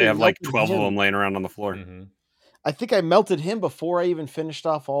because they have like 12 of them laying around on the floor. Mm-hmm. I think I melted him before I even finished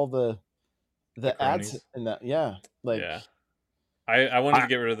off all the ads in that. Yeah, like yeah. I wanted to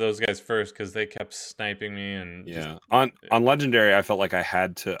get rid of those guys first because they kept sniping me and on Legendary I felt like I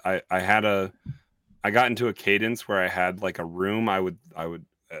had to I got into a cadence where I had like a room I would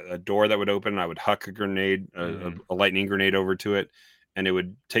a door that would open and I would huck a grenade a lightning grenade over to it and it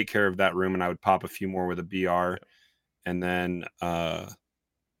would take care of that room and I would pop a few more with a BR and then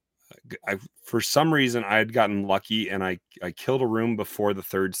for some reason I had gotten lucky and I killed a room before the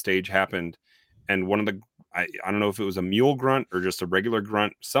third stage happened and one of the I don't know if it was a mule grunt or just a regular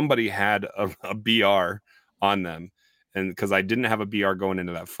grunt. Somebody had a BR on them, and because I didn't have a BR going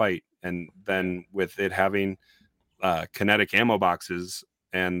into that fight, and then with it having kinetic ammo boxes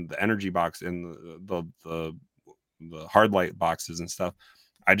and the energy box and the hard light boxes and stuff,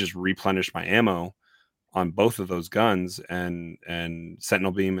 I just replenished my ammo on both of those guns, and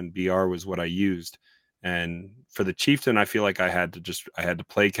Sentinel Beam and BR was what I used. And for the Chieftain, I feel like I had to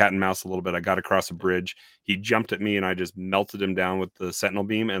play cat and mouse a little bit. I got across a bridge. He jumped at me and I just melted him down with the Sentinel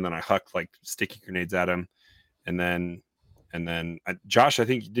Beam. And then I hucked like sticky grenades at him. And then Josh, I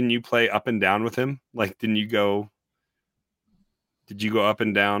think, didn't you play up and down with him? Like, did you go up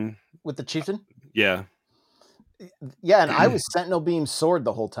and down with the Chieftain? Yeah. Yeah. And I was Sentinel Beam sword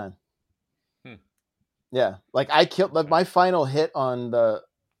the whole time. Yeah. Like I killed my final hit on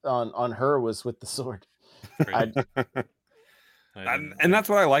her was with the sword. And that's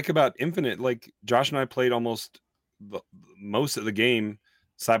what I like about Infinite. Like Josh and I played almost most of the game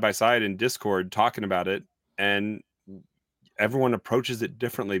side by side in Discord talking about it, and everyone approaches it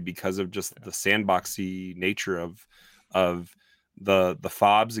differently because of just the sandboxy nature of the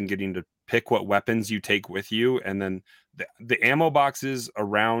fobs and getting to pick what weapons you take with you, and then the ammo boxes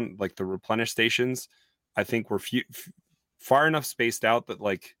around like the replenish stations, I think were far enough spaced out that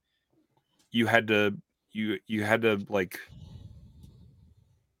like you had to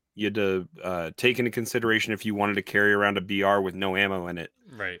take into consideration if you wanted to carry around a BR with no ammo in it,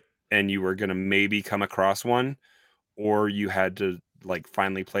 right? And you were going to maybe come across one, or you had to like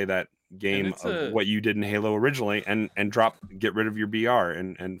finally play that game of what you did in Halo originally and get rid of your BR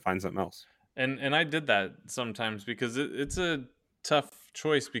and find something else. And I did that sometimes because it's a tough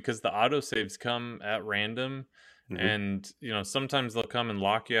choice because the autosaves come at random. And sometimes they'll come and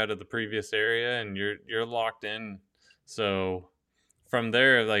lock you out of the previous area and you're locked in. So from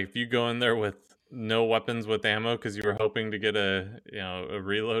there, like if you go in there with no weapons with ammo because you were hoping to get a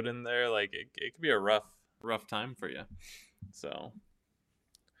reload in there, like it could be a rough time for you. So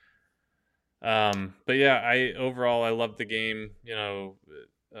but yeah, I love the game.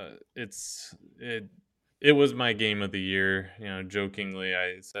 It was my game of the year. Jokingly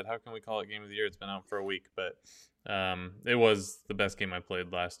I said, how can we call it game of the year? It's been out for a week, but it was the best game I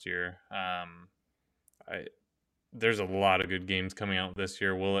played last year. There's a lot of good games coming out this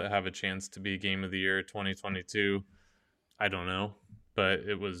year. Will it have a chance to be game of the year 2022? I don't know, but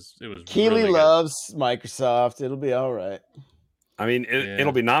it was Keely really loves Microsoft. It'll be all right. I mean,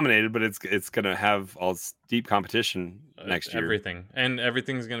 it'll be nominated, but it's going to have all steep competition next year.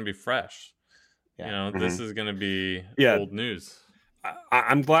 Everything's going to be fresh. Yeah. This is going to be old news.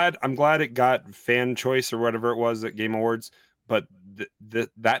 I'm glad it got fan choice or whatever it was at Game Awards, but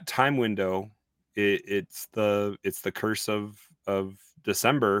that time window, it's the curse of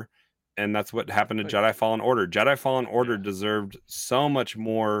December, and that's what happened to Jedi Fallen Order. Jedi Fallen Order deserved so much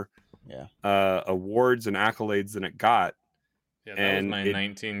more awards and accolades than it got. Yeah, that was my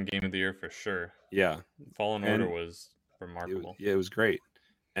 19 game of the year for sure. Yeah, Fallen Order was remarkable. It was great,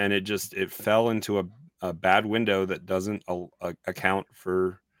 and it fell into a bad window that doesn't account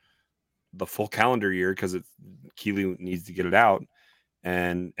for the full calendar year because Keely needs to get it out,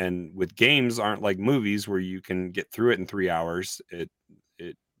 and with games aren't like movies where you can get through it in 3 hours.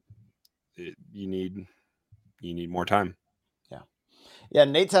 You need more time. Yeah.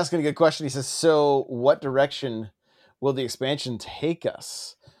 Nate's asking a good question. He says, "So, what direction will the expansion take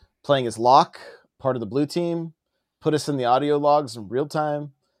us? Playing as Locke, part of the blue team, put us in the audio logs in real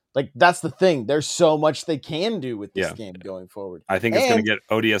time." Like, that's the thing. There's so much they can do with this game going forward. I think it's going to get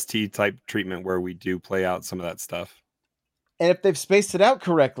ODST type treatment where we do play out some of that stuff. And if they've spaced it out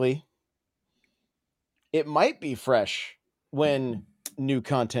correctly, it might be fresh when new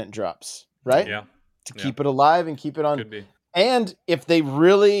content drops, right? Yeah. To keep it alive and keep it on. Could be. And if they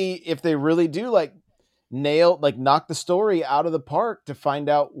really do like knock the story out of the park to find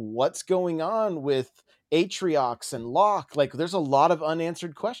out what's going on with Atriox and Locke, like there's a lot of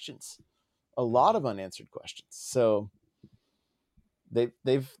unanswered questions. So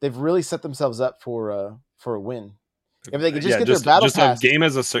they've really set themselves up for a win. If they could just get their battle pass, a game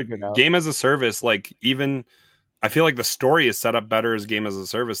as a service, like even I feel like the story is set up better as game as a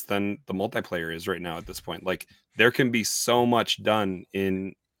service than the multiplayer is right now at this point. Like there can be so much done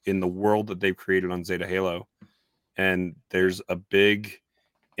in the world that they've created on Zeta Halo, and there's a big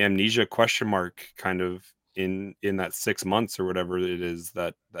amnesia question mark kind of in that 6 months or whatever it is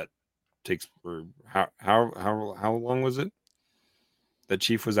that takes, or how long was it that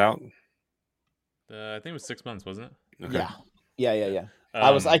Chief was out? I think it was 6 months, wasn't it? Okay. Yeah.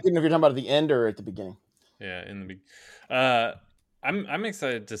 I couldn't know if you're talking about at the end or at the beginning. Yeah, in the beginning. I'm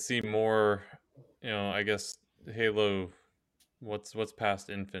excited to see more. I guess Halo. What's past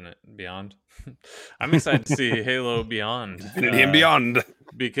Infinite Beyond? I'm excited to see Halo Beyond. Infinity and Beyond,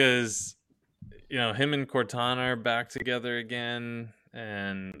 because him and Cortana are back together again,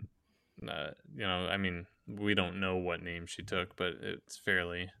 and I mean, we don't know what name she took, but it's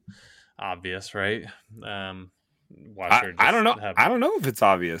fairly obvious, right? I don't know. I don't know if it's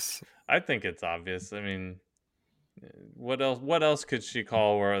obvious. I think it's obvious. I mean, what else could she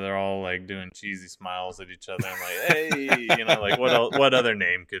call where they're all like doing cheesy smiles at each other and like, hey, like what other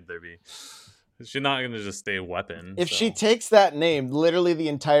name could there be? She's not going to just stay Weapon. If she takes that name, literally the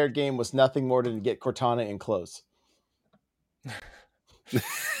entire game was nothing more than to get Cortana in clothes.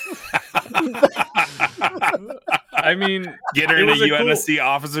 I mean, get her in a UNSC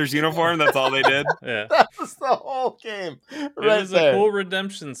officer's uniform. That's all they did. Yeah, that was the whole game. It was a cool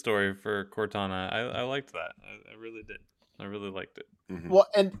redemption story for Cortana. I liked that. I really did. I really liked it. Mm-hmm. Well,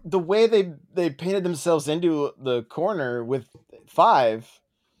 and the way they painted themselves into the corner with 5,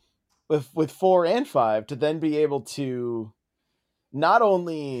 with 4 and 5, to then be able to not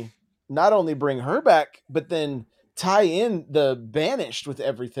only bring her back, but then tie in the Banished with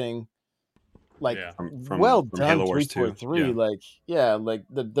everything. Like, well done, 343. Like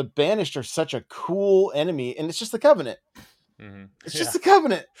the Banished are such a cool enemy, and it's just the Covenant. Mm-hmm. It's just the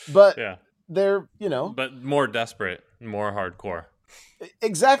Covenant, but they're but more desperate, more hardcore.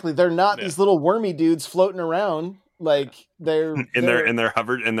 Exactly, they're not these little wormy dudes floating around. Like they're in their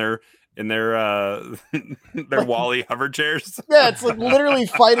Wally hover chairs. Yeah, it's like literally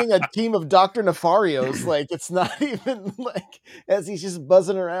fighting a team of Dr. Nefarios. Like it's not even like as he's just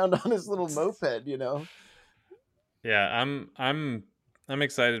buzzing around on his little moped, Yeah, I'm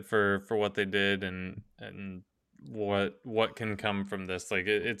excited for what they did and what can come from this. Like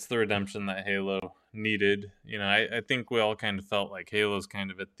it's the redemption that Halo needed. I think we all kind of felt like Halo's kind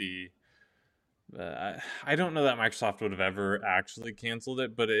of at the I don't know that Microsoft would have ever actually canceled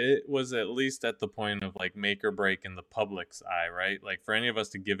it, but it was at least at the point of like make or break in the public's eye, right? Like for any of us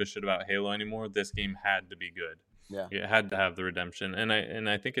to give a shit about Halo anymore, this game had to be good. Yeah, it had to have the redemption, and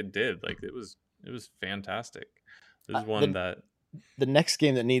I think it did. Like it was fantastic. This is one that the next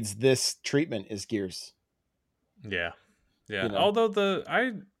game that needs this treatment is Gears. Yeah. Although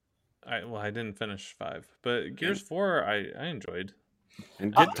I didn't finish 5, but Gears 4 I enjoyed.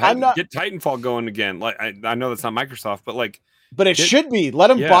 And get Titanfall going again. Like I know that's not Microsoft, but it should be. Let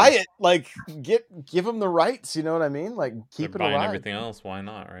them buy it. Like give them the rights. You know what I mean? Like keep it alive. Everything else, why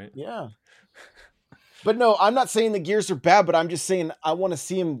not? Right? Yeah. But no, I'm not saying the Gears are bad, but I'm just saying I want to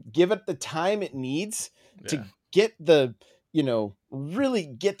see them give it the time it needs to get the really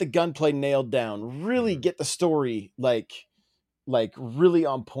get the gunplay nailed down. Really get the story like really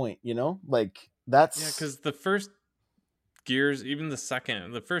on point. Like that's because the first Gears, even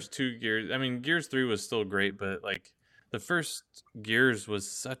the first 2 Gears, I mean Gears 3 was still great, but like the first Gears was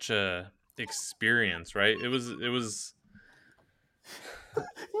such a experience, right? It was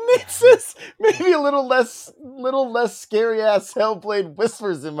Nate says maybe a little less scary ass Hellblade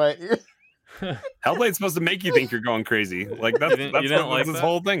whispers in my ear. Hellblade's supposed to make you think you're going crazy. Like that's this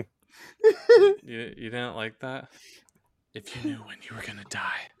whole thing. You didn't like that? If you knew when you were gonna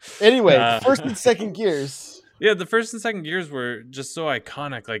die. Anyway, first and second Gears. Yeah, the first and second Gears were just so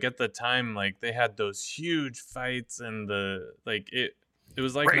iconic. Like at the time, like they had those huge fights, and it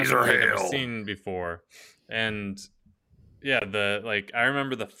was like nothing I'd ever seen before. And yeah, I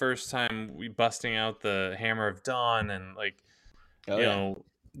remember the first time we busting out the Hammer of Dawn, and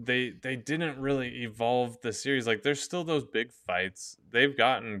they didn't really evolve the series. Like there's still those big fights. They've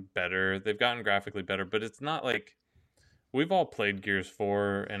gotten better. They've gotten graphically better, but it's not like we've all played Gears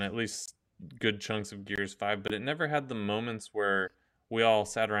 4 and at least good chunks of Gears 5, but it never had the moments where we all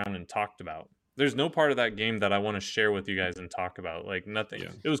sat around and talked about. There's no part of that game that I want to share with you guys and talk about. Like nothing. Yeah.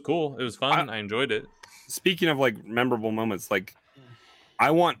 It was cool. It was fun. I enjoyed it. Speaking of like memorable moments, like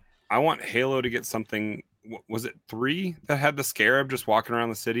I want Halo to get something. Was it 3 that had the Scarab just walking around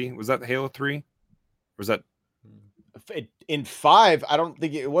the city? Was that Halo 3? Or was that in 5, I don't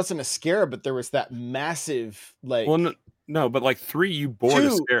think it wasn't a scare, but there was that massive like. Well, no, but like 3, you bored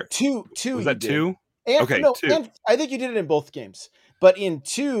a scare. Two. Was that 2? And, okay, no, 2. And I think you did it in both games, but in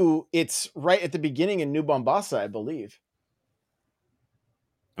 2, it's right at the beginning in New Mombasa, I believe.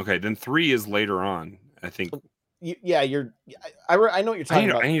 Okay, then 3 is later on, I think. I know what you're talking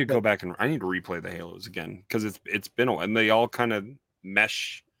about. I need to go back and I need to replay the Halos again because it's been a while, and they all kind of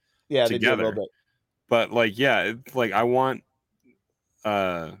mesh together. They do a little bit. But like, it's like I want,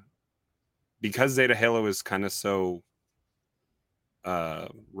 because Zeta Halo is kind of so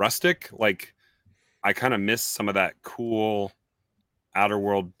rustic. Like, I kind of miss some of that cool outer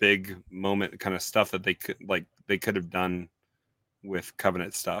world big moment kind of stuff that they could have done with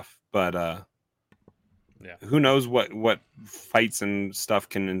Covenant stuff, but who knows what fights and stuff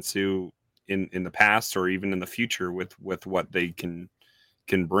can ensue in the past or even in the future with what they can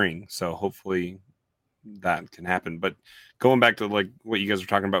bring. So hopefully that can happen. But going back to like what you guys were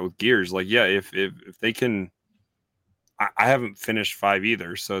talking about with Gears, like if they can, I haven't finished 5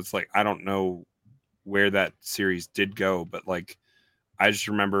 either, so it's like I don't know where that series did go, but like I just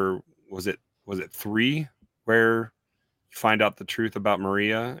remember was it 3 where you find out the truth about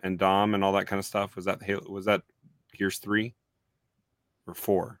Maria and Dom and all that kind of stuff? Was that Gears 3 or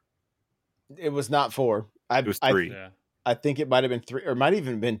 4? It was not 4. It was 3. I think it might have been 3, or it might have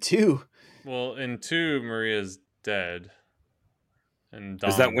even been 2. Well, in 2, Maria's dead, and Dom,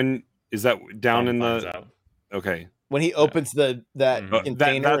 is that down in the out. Okay. When he opens that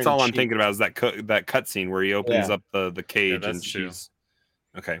container, that's all I'm thinking about is that cutscene where he opens up the cage and she's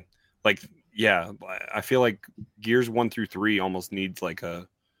true. Okay. Like, yeah, I feel like Gears 1 through 3 almost needs like a.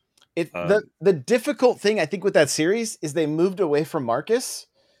 The difficult thing I think with that series is they moved away from Marcus,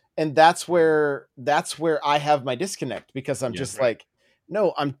 and that's where I have my disconnect, because I'm just like,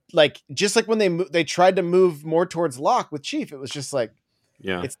 no, I'm like, just like when they tried to move more towards Locke with Chief, it was just like,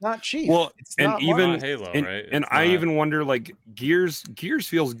 it's not Chief. Well, it's and not even Halo, and, right? And I even wonder, like, Gears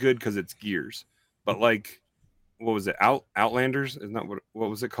feels good because it's Gears, but like, what was it? Outlanders? Isn't that what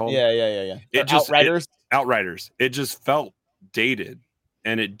was it called? Yeah. It just Outriders. Outriders. It just felt dated,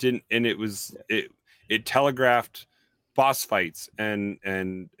 and it didn't. And it telegraphed boss fights and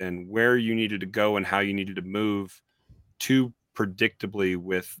where you needed to go and how you needed to move too predictably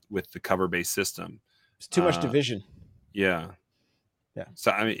with the cover based system. It's too much division. Yeah. So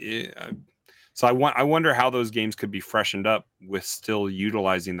I mean, I wonder how those games could be freshened up with still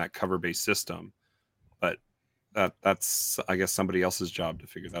utilizing that cover based system, but that's I guess somebody else's job to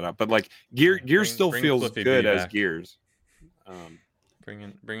figure that out. But like Gears still feels good as Gears. Bring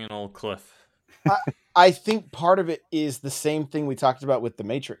in old Cliff. I think part of it is the same thing we talked about with The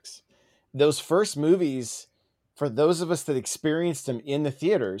Matrix. Those first movies, for those of us that experienced them in the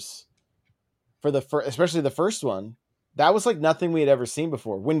theaters, especially the first one, that was like nothing we had ever seen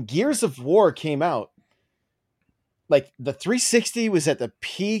before. When Gears of War came out, like the 360 was at the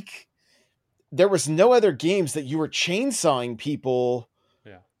peak. There was no other games that you were chainsawing people.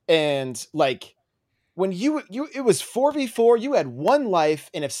 Yeah. And like when it was 4v4, you had one life.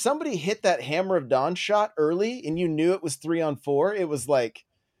 And if somebody hit that Hammer of Dawn shot early and you knew it was 3-on-4, it was like,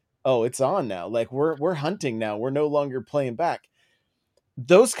 oh, it's on now. Like we're hunting now. We're no longer playing back.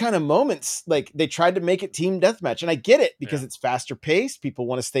 Those kind of moments, like they tried to make it team deathmatch, and I get it because it's faster paced. People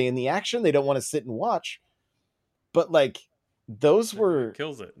want to stay in the action. They don't want to sit and watch. But like those were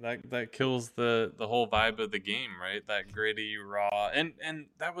kills it. That kills the whole vibe of the game, right? That gritty, raw, and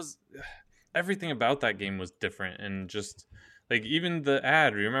that was everything about that game was different, and just like even the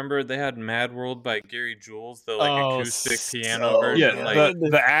ad. Remember they had Mad World by Gary Jules, the acoustic piano version. Yeah, like,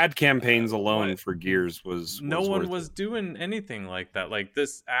 the ad campaigns alone for Gears was no one was doing anything like that. Like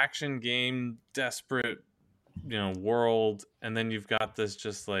this action game, desperate, world, and then you've got this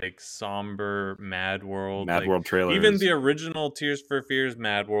just like somber Mad World. World trailer. Even the original Tears for Fears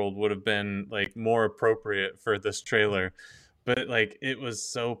Mad World would have been like more appropriate for this trailer, but like it was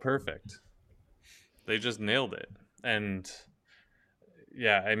so perfect. They just nailed it. And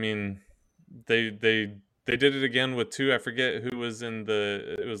yeah, I mean, they did it again with 2. I forget who was in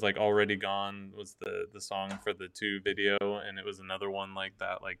it was like Already Gone was the song for the 2 video, and it was another one like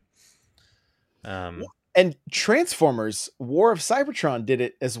that. Like, and Transformers War of Cybertron did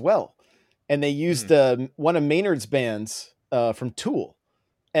it as well. And they used one of Maynard's bands from Tool.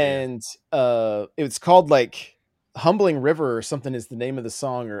 And it's called like Humbling River or something is the name of the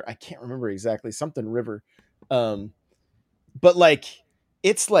song, or I can't remember exactly, something River. But like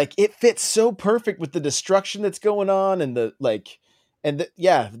it's like it fits so perfect with the destruction that's going on and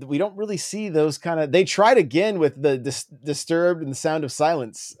we don't really see those kind of. They tried again with the Disturbed and the Sound of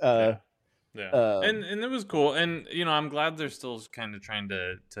Silence Yeah, and it was cool, and I'm glad they're still kind of trying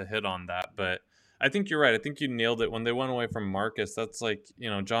to hit on that. But I think you're right. I think you nailed it when they went away from Marcus. That's like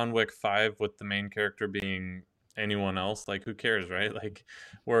John Wick 5 with the main character being anyone else. Like, who cares, right? Like,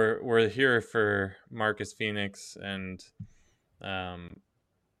 we're here for Marcus Phoenix, and I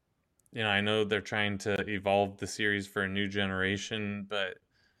know they're trying to evolve the series for a new generation, but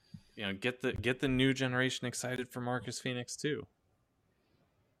get the new generation excited for Marcus Phoenix too.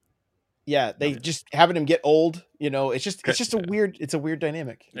 Yeah, they just having him get old. It's just a weird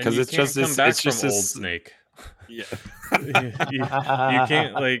dynamic. Because it's just come back from old Snake. Yeah, you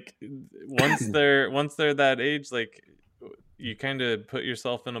can't, like, once they're that age, like, you kind of put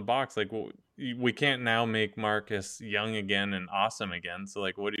yourself in a box. Like, we can't now make Marcus young again and awesome again. So,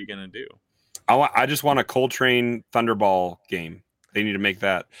 like, what are you gonna do? I just want a Coltrane Thunderball game. They need to make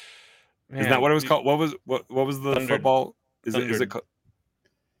that. Man, isn't that what it was called? What was the football? Is it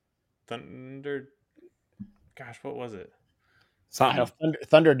Thunder? Gosh, what was it?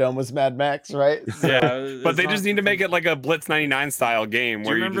 Thunderdome was Mad Max, right? Yeah, but they just need to make it like a Blitz 99 style game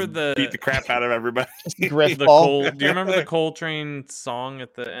where you just beat the crap out of everybody. Do you remember the Coltrane song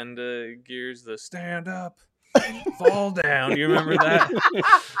at the end of Gears? The stand up, fall down. You remember that?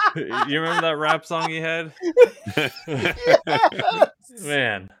 You remember that rap song he had?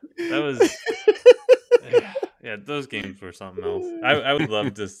 Man, that was. Yeah, those games were something else. I would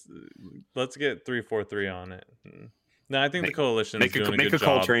love to. Let's get 343 on it. No, I think the Coalition is doing a good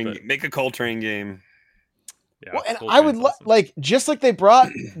job. Make a Coltrane game. Yeah, well, and I would awesome. Just like they brought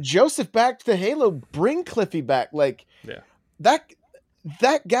Joseph back to the Halo, bring Cliffy back. Like, yeah,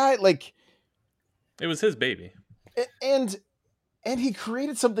 that guy, like, it was his baby, and he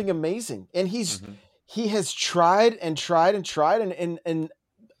created something amazing. And he has tried and tried and tried, and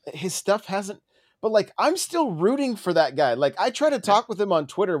his stuff hasn't. But, like, I'm still rooting for that guy. Like, I try to talk with him on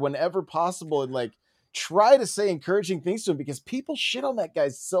Twitter whenever possible, and, like, try to say encouraging things to him because people shit on that guy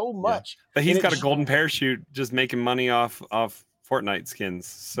so much. Yeah. But he's got a golden parachute just making money off Fortnite skins.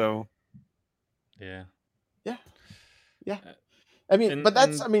 So, yeah. I mean,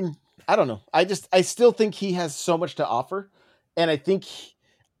 I don't know. I still think he has so much to offer, and I think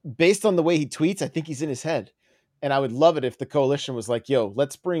based on the way he tweets, I think he's in his head. And I would love it if the Coalition was like, "Yo,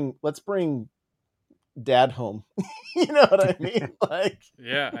 let's bring Dad home." You know what I mean? Like,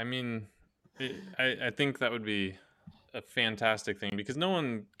 yeah, I mean, I think that would be a fantastic thing because no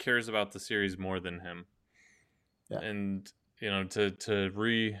one cares about the series more than him. Yeah. And to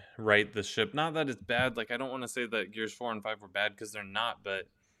rewrite the ship, not that it's bad. Like, I don't want to say that Gears 4 and 5 were bad because they're not, but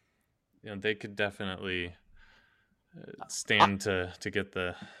they could definitely stand to get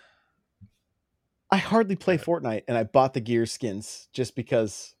the. I hardly play Fortnite, and I bought the Gears skins just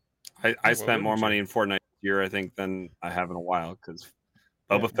because. I spent more money in Fortnite this year, I think, than I have in a while because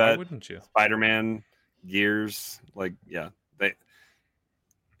Boba Fett, why wouldn't you? Spider-Man, Gears, like, yeah,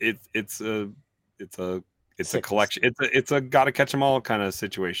 it's a collection. It's a gotta catch them all kind of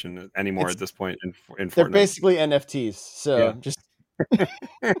situation anymore at this point in Fortnite. They're basically NFTs, so just.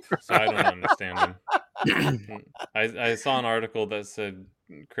 So I don't understand them. I saw an article that said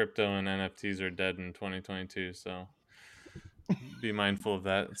crypto and NFTs are dead in 2022, so. Be mindful of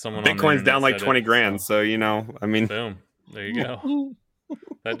that. Someone Bitcoin's down like 20 grand, so I mean, boom, there you go.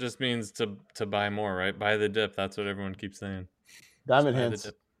 That just means to buy more, right? Buy the dip. That's what everyone keeps saying. Diamond hands.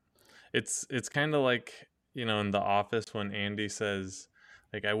 It's kind of like in The Office when Andy says,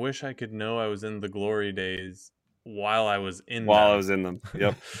 like, I wish I could know I was in the glory days while I was in them.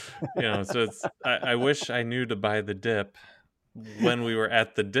 Yep. So it's I wish I knew to buy the dip when we were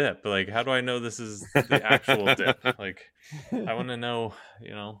at the dip. Like, how do I know this is the actual dip? Like, I want to know,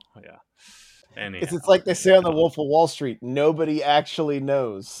 yeah. Anyhow. It's like they say on The Wolf of Wall Street, nobody actually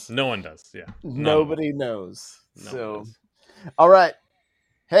knows. No one does, yeah. Nobody knows. All right.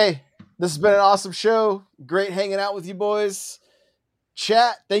 Hey, this has been an awesome show. Great hanging out with you boys.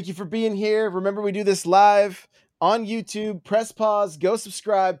 Chat, thank you for being here. Remember, we do this live on YouTube. Press pause, go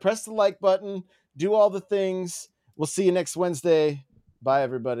subscribe, press the like button, do all the things. We'll see you next Wednesday. Bye,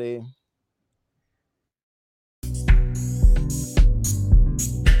 everybody.